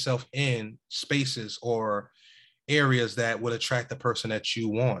putting yourself in spaces or areas that would attract the person that you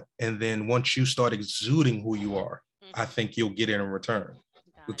want. And then once you start exuding who you are, I think you'll get it in return.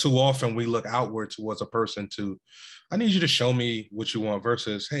 But too often we look outward towards a person I need you to show me what you want,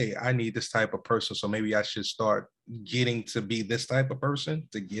 versus, hey, I need this type of person, so maybe I should start getting to be this type of person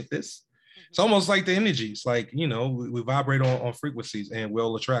to get this. It's almost like the energies, like, we vibrate on frequencies and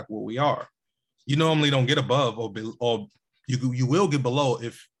we'll attract what we are. You normally don't get above or you will get below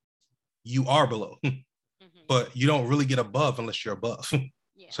if you are below, but you don't really get above unless you're above.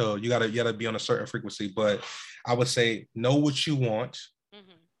 So you gotta be on a certain frequency. But I would say, know what you want,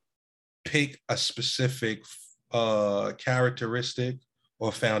 pick a specific characteristic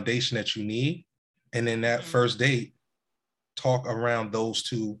or foundation that you need, and then that first date, talk around those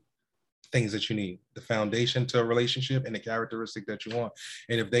two things that you need: the foundation to a relationship and the characteristic that you want.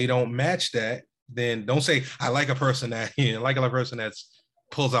 And if they don't match that, then don't say, I like a person that that's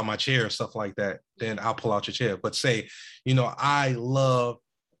pulls out my chair or stuff like that. Then I'll pull out your chair. But say, I love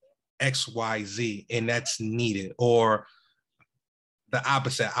XYZ and that's needed. Or the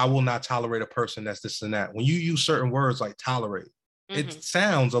opposite, I will not tolerate a person that's this and that. When you use certain words like tolerate, it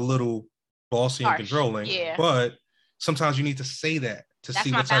sounds a little bossy and controlling, but sometimes you need to say that to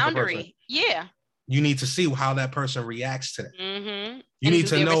see what type of person. Yeah. You need to see how that person reacts to that. You need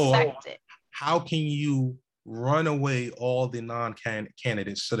to know, how can you run away all the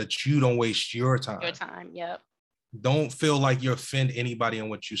non-candidates so that you don't waste your time. Don't feel like you offend anybody in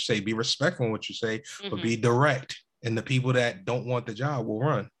what you say. Be respectful in what you say, but be direct. And the people that don't want the job will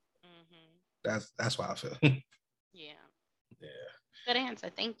run. That's why I feel. Yeah. Good answer.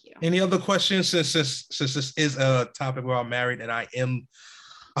 Thank you. Any other questions? Since this is a topic where I'm married and I am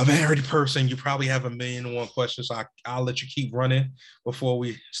a married person, you probably have 1,000,001 questions. So I'll let you keep running before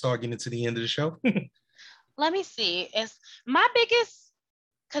we start getting to the end of the show. Let me see. It's my biggest,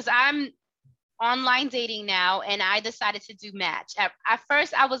 because I'm online dating now, and I decided to do Match. At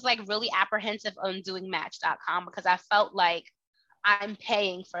first, I was like really apprehensive on doing Match.com because I felt like I'm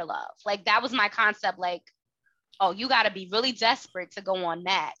paying for love. Like that was my concept. Like, oh, you got to be really desperate to go on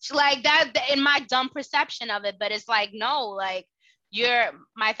Match. Like that in my dumb perception of it. But it's like, no, like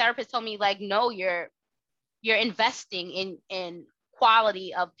my therapist told me like, no, you're investing in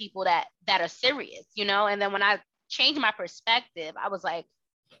quality of people that are serious, you know? And then when I changed my perspective, I was like,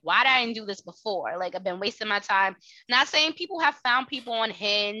 why did I didn't do this before? Like I've been wasting my time. Not saying people have found people on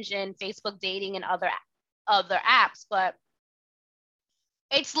Hinge and Facebook dating and other apps, but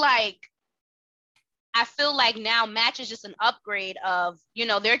it's like, I feel like now Match is just an upgrade of, you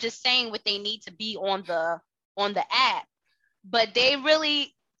know, they're just saying what they need to be on the app, but they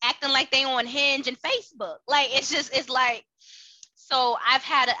really acting like they on Hinge and Facebook. Like it's like, so I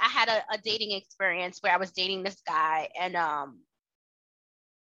had a dating experience where I was dating this guy, and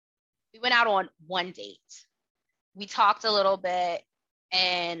we went out on one date. We talked a little bit,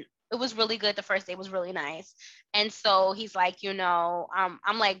 and it was really good. The first date was really nice. And so he's like, you know,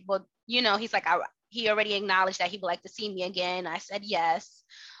 I'm like, well, you know, he's like, he already acknowledged that he would like to see me again. I said yes.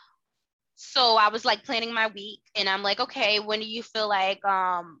 So I was like planning my week, and I'm like, okay, when do you feel like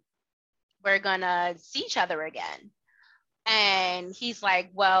we're gonna see each other again? And he's like,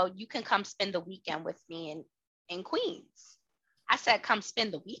 well, you can come spend the weekend with me in Queens. I said, come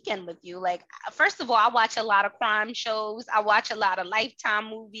spend the weekend with you. Like, first of all, I watch a lot of crime shows. I watch a lot of Lifetime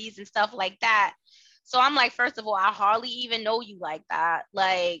movies and stuff like that. So I'm like, first of all, I hardly even know you like that.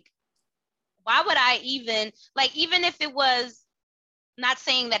 Like, why would I even, like, even if it was, not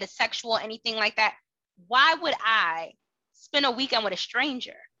saying that it's sexual or anything like that, why would I spend a weekend with a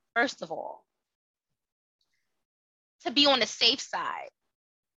stranger, first of all? To be on the safe side.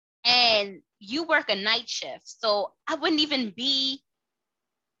 And you work a night shift, so I wouldn't even be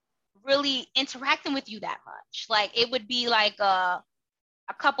really interacting with you that much. Like it would be like a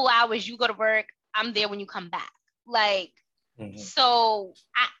couple hours, you go to work, I'm there when you come back. Like, so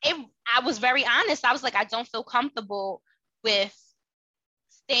I was very honest. I was like, I don't feel comfortable with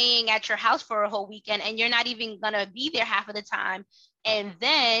staying at your house for a whole weekend, and you're not even gonna be there half of the time. And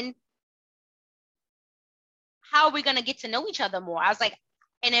then how are we gonna get to know each other more? I was like,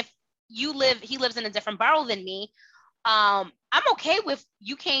 and if he lives in a different borough than me, I'm okay with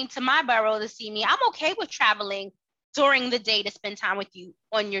you came to my borough to see me. I'm okay with traveling during the day to spend time with you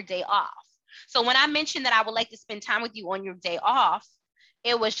on your day off. So when I mentioned that I would like to spend time with you on your day off,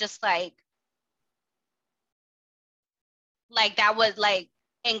 it was just like that was like,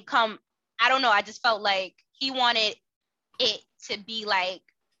 and come, I don't know, I just felt like he wanted it to be like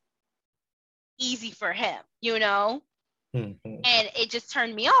easy for him, you know? And it just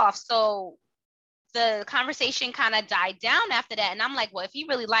turned me off. So the conversation kind of died down after that. And I'm like, well, if he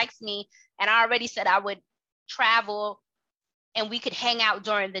really likes me, and I already said I would travel and we could hang out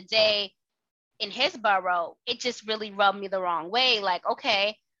during the day in his borough, it just really rubbed me the wrong way. Like,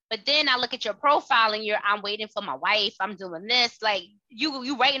 okay, but then I look at your profile and I'm waiting for my wife, I'm doing this. Like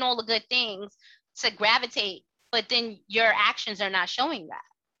you writing all the good things to gravitate, but then your actions are not showing that.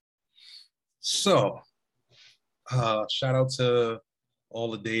 So shout out to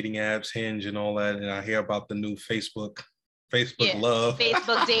all the dating apps, Hinge and all that. And I hear about the new Facebook love.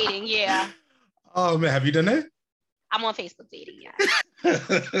 Facebook dating, yeah. Oh man, have you done that? I'm on Facebook dating, yeah.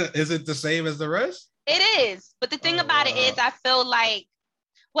 Is it the same as the rest? It is. But the thing about it is, I feel like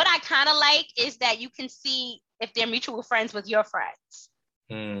what I kind of like is that you can see if they're mutual friends with your friends.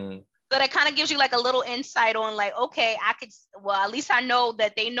 So that kind of gives you like a little insight on like, okay, at least I know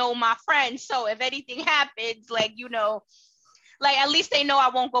that they know my friends. So if anything happens, like, you know, like at least they know I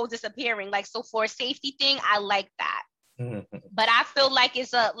won't go disappearing. Like, so for a safety thing, I like that. But I feel like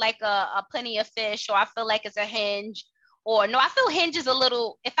it's a Plenty of Fish, or I feel like it's a Hinge, or no, I feel Hinge is a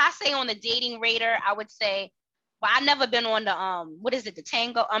little, if I say on the dating radar, I would say, well, I've never been on the what is it, the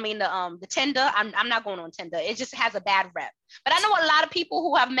Tango? I mean the Tinder. I'm not going on Tinder. It just has a bad rep. But I know a lot of people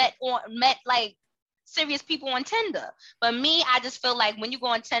who have met like serious people on Tinder. But me, I just feel like when you go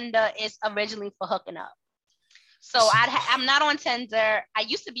on Tinder, it's originally for hooking up. So I'm not on Tinder. I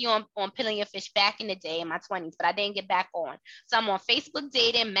used to be on Plenty of Fish back in the day in my 20s, but I didn't get back on. So I'm on Facebook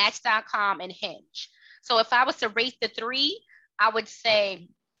dating, Match.com, and Hinge. So if I was to rate the three, I would say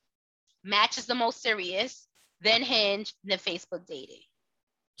Match is the most serious, then Hinge, then Facebook dating.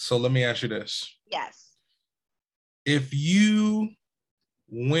 So let me ask you this. Yes. If you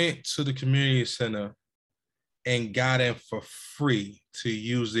went to the community center and got in for free to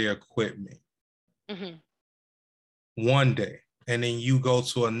use their equipment one day, and then you go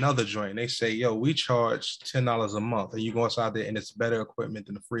to another joint, they say, yo, we charge $10 a month, and you go outside there and it's better equipment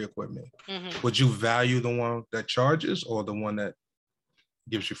than the free equipment. Would you value the one that charges or the one that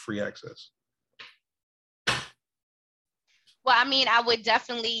gives you free access? Well, I mean, I would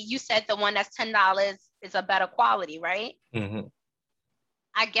definitely, you said the one that's $10 is a better quality, right? Mm-hmm.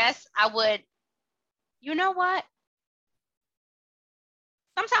 I guess I would, you know what?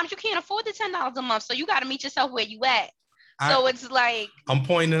 Sometimes you can't afford the $10 a month, so you got to meet yourself where you at. So it's like, I'm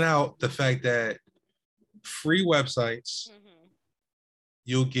pointing out the fact that free websites,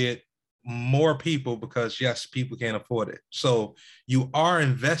 you'll get more people because yes, people can't afford it. So you are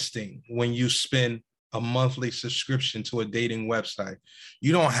investing when you spend a monthly subscription to a dating website.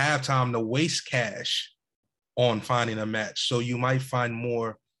 You don't have time to waste cash on finding a match. So you might find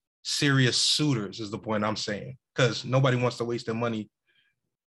more serious suitors is the point I'm saying, because nobody wants to waste their money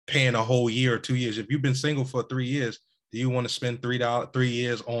paying a whole year or 2 years. If you've been single for 3 years, do you want to spend $3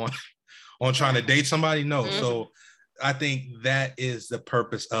 years on trying to date somebody? No. So I think that is the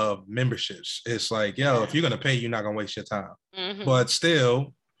purpose of memberships. It's like, yo, if you're going to pay, you're not going to waste your time. But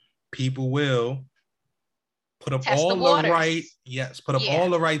still, people will put up all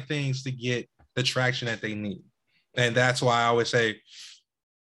the right things to get the traction that they need. And that's why I always say,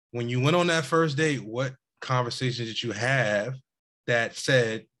 when you went on that first date, what conversations did you have that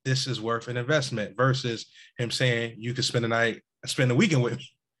said this is worth an investment versus him saying you could spend the weekend with me?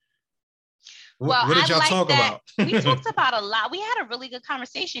 Well, what did y'all talk about? We talked about a lot. We had a really good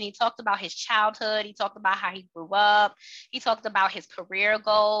conversation. He talked about his childhood. He talked about how he grew up. He talked about his career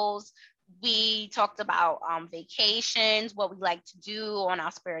goals. We talked about vacations, what we like to do on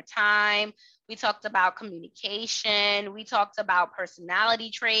our spare time. We talked about communication. We talked about personality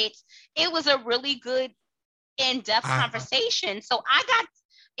traits. It was a really good in-depth conversation. So I got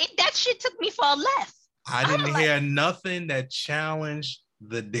it. That shit took me for a left. I didn't hear nothing that challenged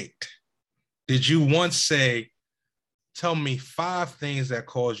the date. Did you once say, tell me 5 things that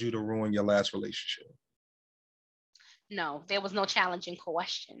caused you to ruin your last relationship? No, there was no challenging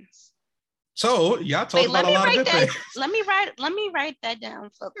questions. So y'all talked about a lot of good things. Let me write that down.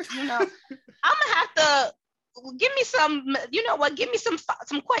 So, I'm gonna have to give me some, give me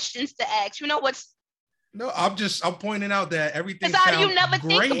some questions to ask. No, I'm pointing out that everything sounds you never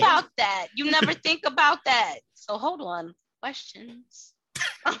great. think about that. You never think about that. So hold on. Questions.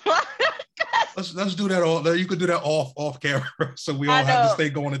 Let's do that all. You could do that off camera, so we all have to stay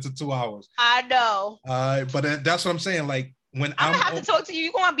going into 2 hours. I know. But that's what I'm saying. Like when I'm gonna have to talk to you.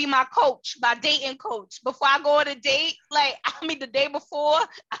 You're gonna be my coach, my dating coach. Before I go on a date, the day before,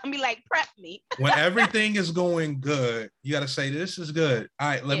 I'll be like, prep me. When everything is going good, you gotta say this is good. All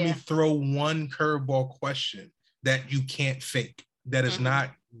right, let me throw one curveball question that you can't fake. That is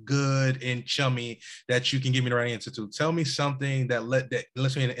not good and chummy that you can give me the right answer to. Tell me something that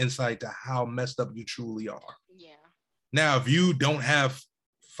lets me an insight to how messed up you truly are. Yeah. Now, if you don't have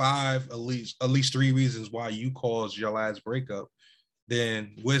 5, at least 3 reasons why you caused your last breakup,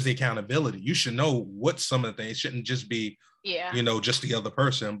 then where's the accountability? You should know what some of the things. It shouldn't just be, just the other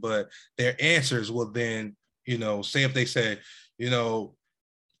person, but their answers will then, say if they say,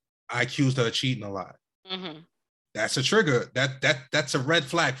 I accused her of cheating a lot. That's a trigger. That's a red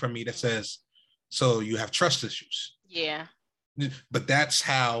flag for me that says, so you have trust issues. Yeah. But that's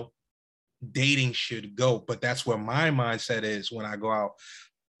how dating should go. But that's where my mindset is when I go out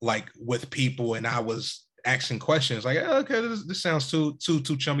with people and I was asking questions like, okay, this sounds too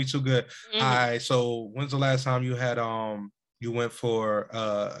chummy, too good. All right, so when's the last time you had you went for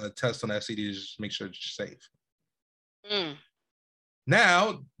a test on STD to just make sure that you're safe?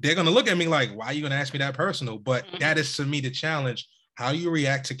 Now they're going to look at me like, why are you going to ask me that personal? But that is to me the challenge, how you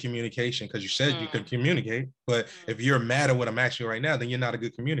react to communication. Because you said you could communicate, but if you're mad at what I'm asking you right now, then you're not a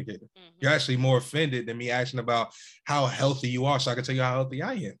good communicator. You're actually more offended than me asking about how healthy you are, so I can tell you how healthy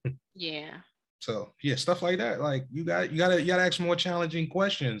I am. Yeah. So yeah, stuff like that. Like you gotta ask more challenging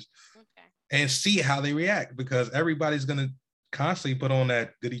questions and see how they react, because everybody's gonna constantly put on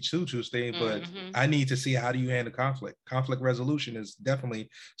that goody two-shoes thing, but I need to see, how do you handle conflict? Conflict resolution is definitely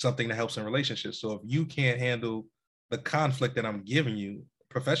something that helps in relationships. So if you can't handle the conflict that I'm giving you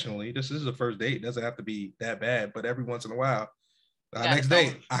professionally, this is the first date. It doesn't have to be that bad, but every once in a while, next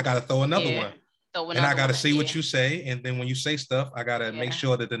date, I got to throw another one. And I got to see what you say. And then when you say stuff, I got to make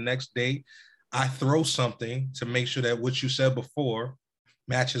sure that the next date, I throw something to make sure that what you said before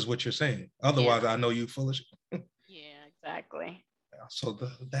matches what you're saying. Otherwise, I know you full of shit. Exactly. So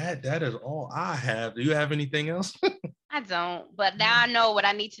that is all I have. Do you have anything else? I don't, but now I know what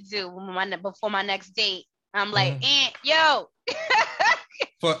I need to do before my next date. I'm like, yo,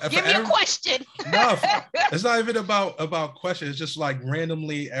 give me a question. No, it's not even about questions. It's just like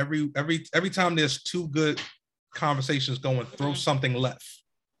randomly every time there's 2 good conversations going, throw something left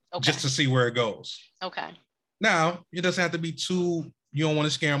just to see where it goes. Okay. Now, it doesn't have to be too you don't want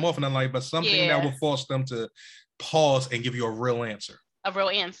to scare them off and nothing like, but something that will force them to pause and give you a real answer. A real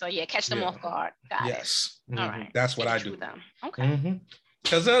answer, yeah. Catch them off guard. Got it. Mm-hmm. All right. That's what I do. Them. Okay.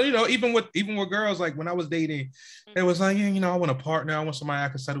 Because you know, even with girls, like when I was dating, it was like, you know, I want a partner, I want somebody I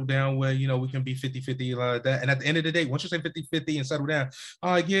can settle down with, you know, we can be 50-50 like that. And at the end of the day, once you say 50-50 and settle down,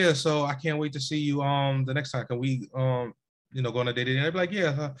 I'm like, yeah, so I can't wait to see you the next time. Can we you know, go on a date? And they'd be like,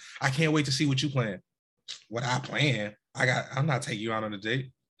 yeah, I can't wait to see what you plan. What I plan? I'm not taking you out on a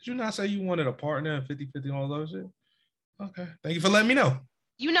date. Did you not say you wanted a partner and 50-50 all those shit? Okay. Thank you for letting me know.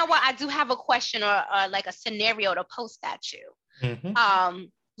 You know what? I do have a question or like a scenario to post at you.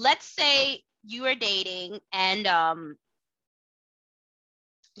 Let's say you are dating and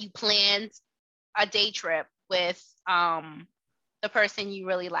you planned a day trip with the person you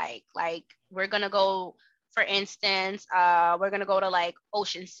really like. Like, we're gonna go, for instance, we're gonna go to like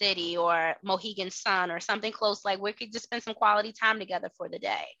Ocean City or Mohegan Sun or something close. Like, we could just spend some quality time together for the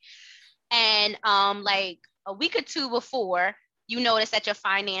day. And like a week or two before, you notice that your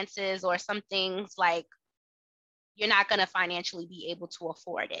finances or some things, like, you're not going to financially be able to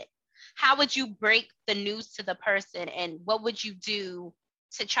afford it. How would you break the news to the person, and what would you do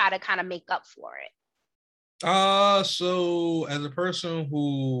to try to kind of make up for it? So as a person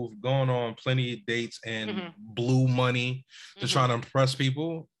who's gone on plenty of dates and blew money to try to impress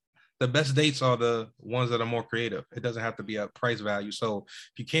people, the best dates are the ones that are more creative. It doesn't have to be a price value. So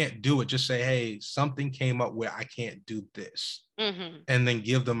if you can't do it, just say, hey, something came up where I can't do this. And then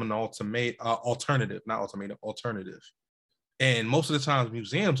give them an alternative. And most of the times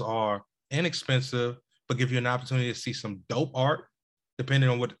museums are inexpensive, but give you an opportunity to see some dope art, depending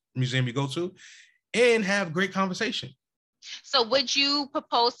on what museum you go to, and have great conversation. So would you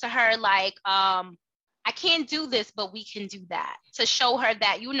propose to her like, I can't do this, but we can do that, to show her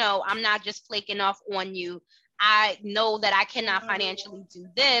that, you know, I'm not just flaking off on you. I know that I cannot financially do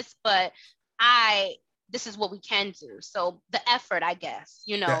this, but this is what we can do. So the effort, I guess,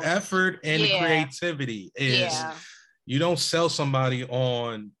 you know. The effort and the creativity is, you don't sell somebody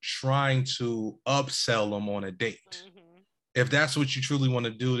on trying to upsell them on a date. If that's what you truly want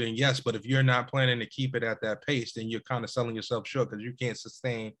to do, then yes. But if you're not planning to keep it at that pace, then you're kind of selling yourself short, because you can't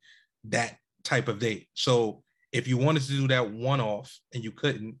sustain that type of date. So if you wanted to do that one-off and you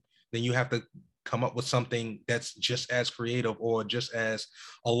couldn't, then you have to come up with something that's just as creative or just as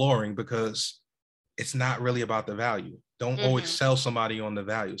alluring, because it's not really about the value. Don't always sell somebody on the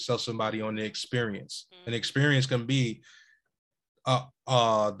value. Sell somebody on the experience. An experience can be the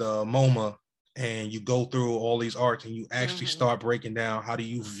MoMA, and you go through all these arts and you actually start breaking down, how do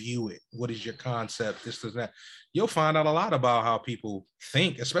you view it? What is your concept? This, that. You'll find out a lot about how people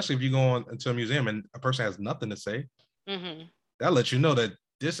think, especially if you go into a museum and a person has nothing to say. That lets you know that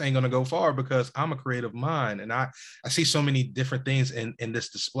this ain't going to go far, because I'm a creative mind and I see so many different things in this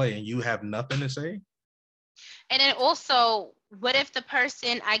display, and you have nothing to say. And then also, what if the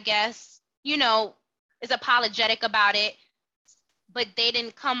person, I guess, you know, is apologetic about it, but they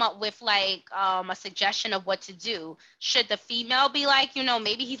didn't come up with like a suggestion of what to do? Should the female be like, you know,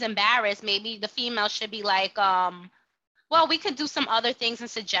 maybe he's embarrassed. Maybe the female should be like, well, we could do some other things and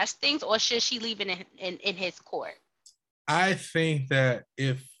suggest things, or should she leave it in his court? I think that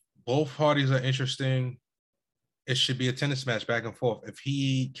if both parties are interesting, it should be a tennis match back and forth. If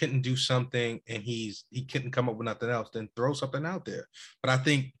he couldn't do something and he couldn't come up with nothing else, then throw something out there. But I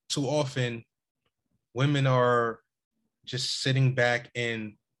think too often women are just sitting back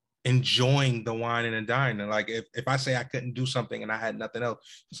and enjoying the wine and the dine. And like, if I say I couldn't do something and I had nothing else,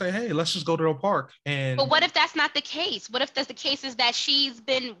 I say, hey, let's just go to the park. But what if that's not the case? What if the case is that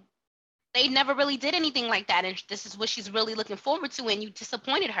they never really did anything like that, and this is what she's really looking forward to, and you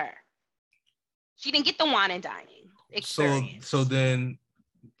disappointed her? She didn't get the wine and dining experience. So then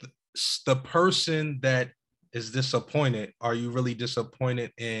the person that is disappointed, are you really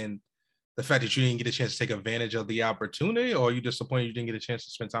disappointed in the fact that you didn't get a chance to take advantage of the opportunity, or are you disappointed you didn't get a chance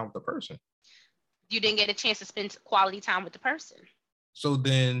to spend time with the person? You didn't get a chance to spend quality time with the person. So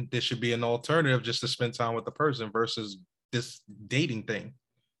then there should be an alternative, just to spend time with the person versus this dating thing,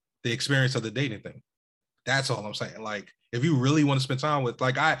 the experience of the dating thing. That's all I'm saying. Like, if you really want to spend time with,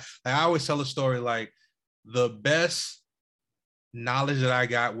 like I always tell a story, like the best knowledge that I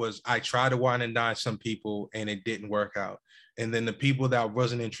got was I tried to wine and dine some people and it didn't work out. And then the people that I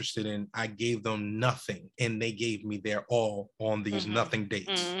wasn't interested in, I gave them nothing and they gave me their all on these nothing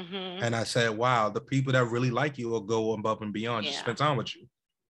dates. And I said, wow, the people that really like you will go above and beyond to spend time with you.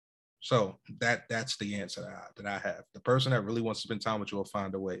 So that's the answer that I have. The person that really wants to spend time with you will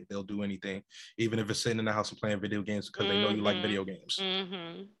find a way. They'll do anything, even if it's sitting in the house and playing video games because they know you like video games.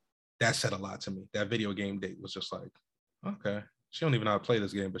 That said a lot to me. That video game date was just like, okay, She don't even know how to play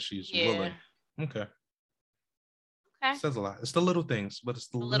this game, but she's willing. Okay. Says a lot. It's the little things, but it's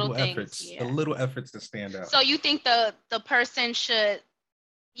the little efforts. The little efforts that stand out. So you think the person should,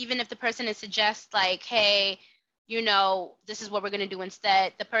 even if the person is suggests like, hey, you know, this is what we're going to do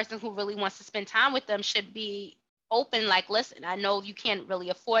instead, the person who really wants to spend time with them should be open, like, listen, I know you can't really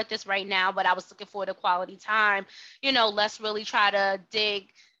afford this right now, but I was looking for the quality time. You know, let's really try to dig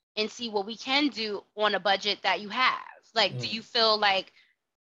and see what we can do on a budget that you have. Like, do you feel like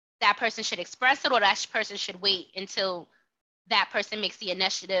that person should express it, or that person should wait until that person makes the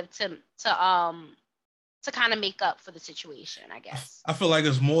initiative to kind of make up for the situation, I guess? I feel like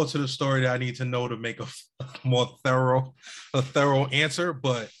there's more to the story that I need to know to make a more thorough answer.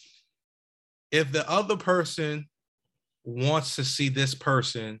 But if the other person wants to see this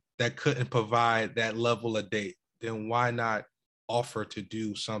person that couldn't provide that level of date, then why not offer to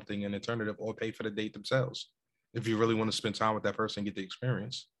do something, an alternative, or pay for the date themselves? If you really want to spend time with that person and get the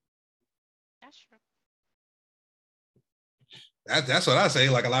experience. That's true. That's what I say.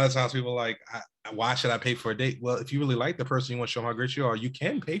 Like, a lot of times people are like, why should I pay for a date? Well, if you really like the person, you want to show them how great you are, you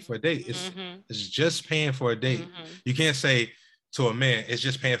can pay for a date. It's just paying for a date. You can't say to a man, it's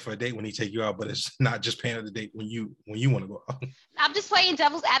just paying for a date when he take you out, but it's not just paying for the date when you want to go out. I'm just playing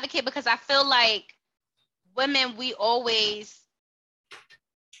devil's advocate because I feel like women, we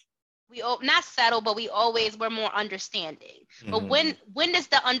not settle, but we're more understanding. But when does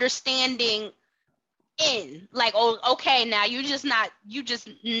the understanding end? Like, oh, okay, now you just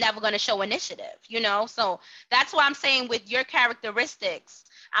never going to show initiative, you know? So that's why I'm saying with your characteristics,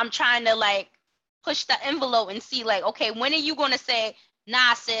 I'm trying to like push the envelope and see like, okay, when are you going to say,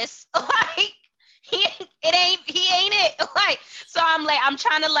 nah, sis, like, he ain't it. Like, so I'm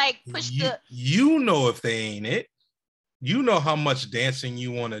trying to like push you know, if they ain't it. You know how much dancing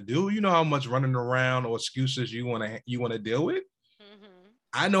you want to do. You know how much running around or excuses you want to deal with.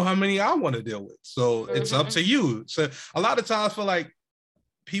 I know how many I want to deal with. So it's up to you. So a lot of times I feel like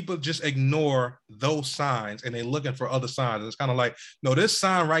people just ignore those signs and they're looking for other signs. It's kind of like, no, this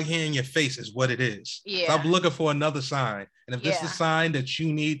sign right here in your face is what it is. Yeah. Stop looking for another sign. And if this is the sign that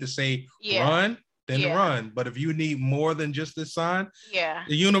you need to say run, then run. But if you need more than just this sign, the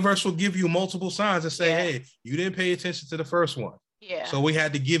universe will give you multiple signs and say, hey, you didn't pay attention to the first one. Yeah. So we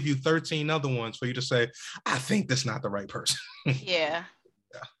had to give you 13 other ones for you to say, I think that's not the right person. Yeah,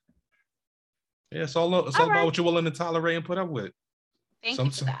 it's all about what you're willing to tolerate and put up with. Thank you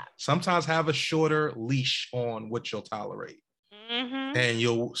for that. Sometimes have a shorter leash on what you'll tolerate. And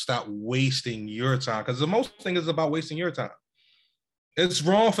you'll stop wasting your time. Because the most thing is about wasting your time. It's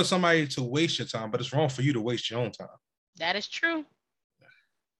wrong for somebody to waste your time, but it's wrong for you to waste your own time. That is true.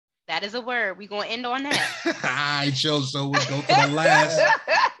 That is a word. We're going to end on that. All right, Joe. So we'll go to the last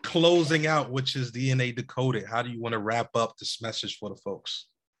closing out, which is DNA Decoded. How do you want to wrap up this message for the folks?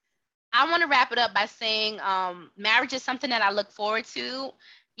 I want to wrap it up by saying marriage is something that I look forward to.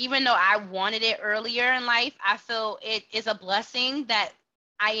 Even though I wanted it earlier in life, I feel it is a blessing that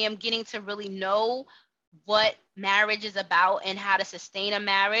I am getting to really know what marriage is about and how to sustain a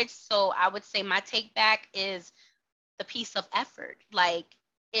marriage. So I would say my take back is the piece of effort. Like,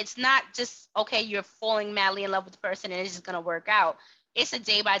 it's not just, okay, you're falling madly in love with the person and it's just going to work out. It's a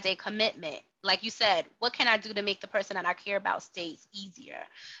day-by-day commitment. Like you said, what can I do to make the person that I care about stays easier?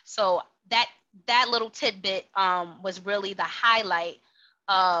 So that little tidbit was really the highlight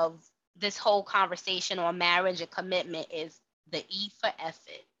of this whole conversation on marriage and commitment, is the E for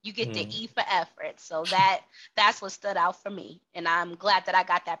effort. You get the E for effort. So that's what stood out for me. And I'm glad that I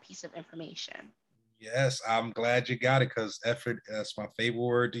got that piece of information. Yes, I'm glad you got it, because effort, that's my favorite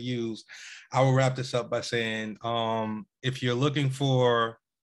word to use. I will wrap this up by saying, if you're looking for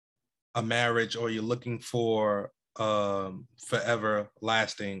a marriage or you're looking for forever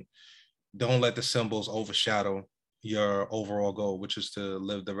lasting, don't let the symbols overshadow your overall goal, which is to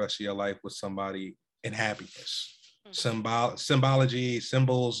live the rest of your life with somebody in happiness. Symbology,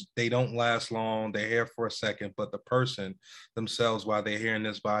 symbols, they don't last long. They're here for a second, but the person themselves, while they're here in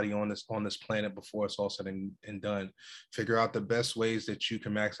this body on this planet, before it's all said and done, figure out the best ways that you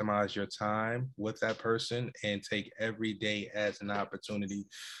can maximize your time with that person and take every day as an opportunity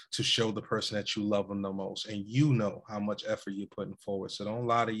to show the person that you love them the most. And you know how much effort you're putting forward. So don't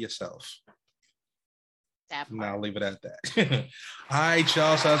lie to yourself. Now I'll leave it at that. All right,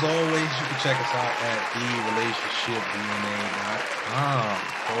 y'all. So as always, you can check us out at therelationshipdna.com.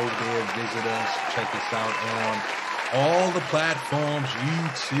 Go there, visit us, check us out on all the platforms,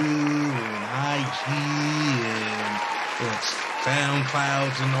 YouTube and IG and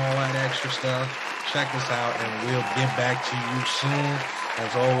SoundClouds and all that extra stuff. Check us out and we'll get back to you soon.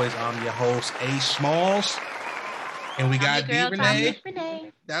 As always, I'm your host, A Smalls. And we got I'm your girl, D Renee. Toxic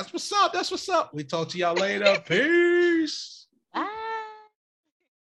Renee. That's what's up. That's what's up. We talk to y'all later. Peace.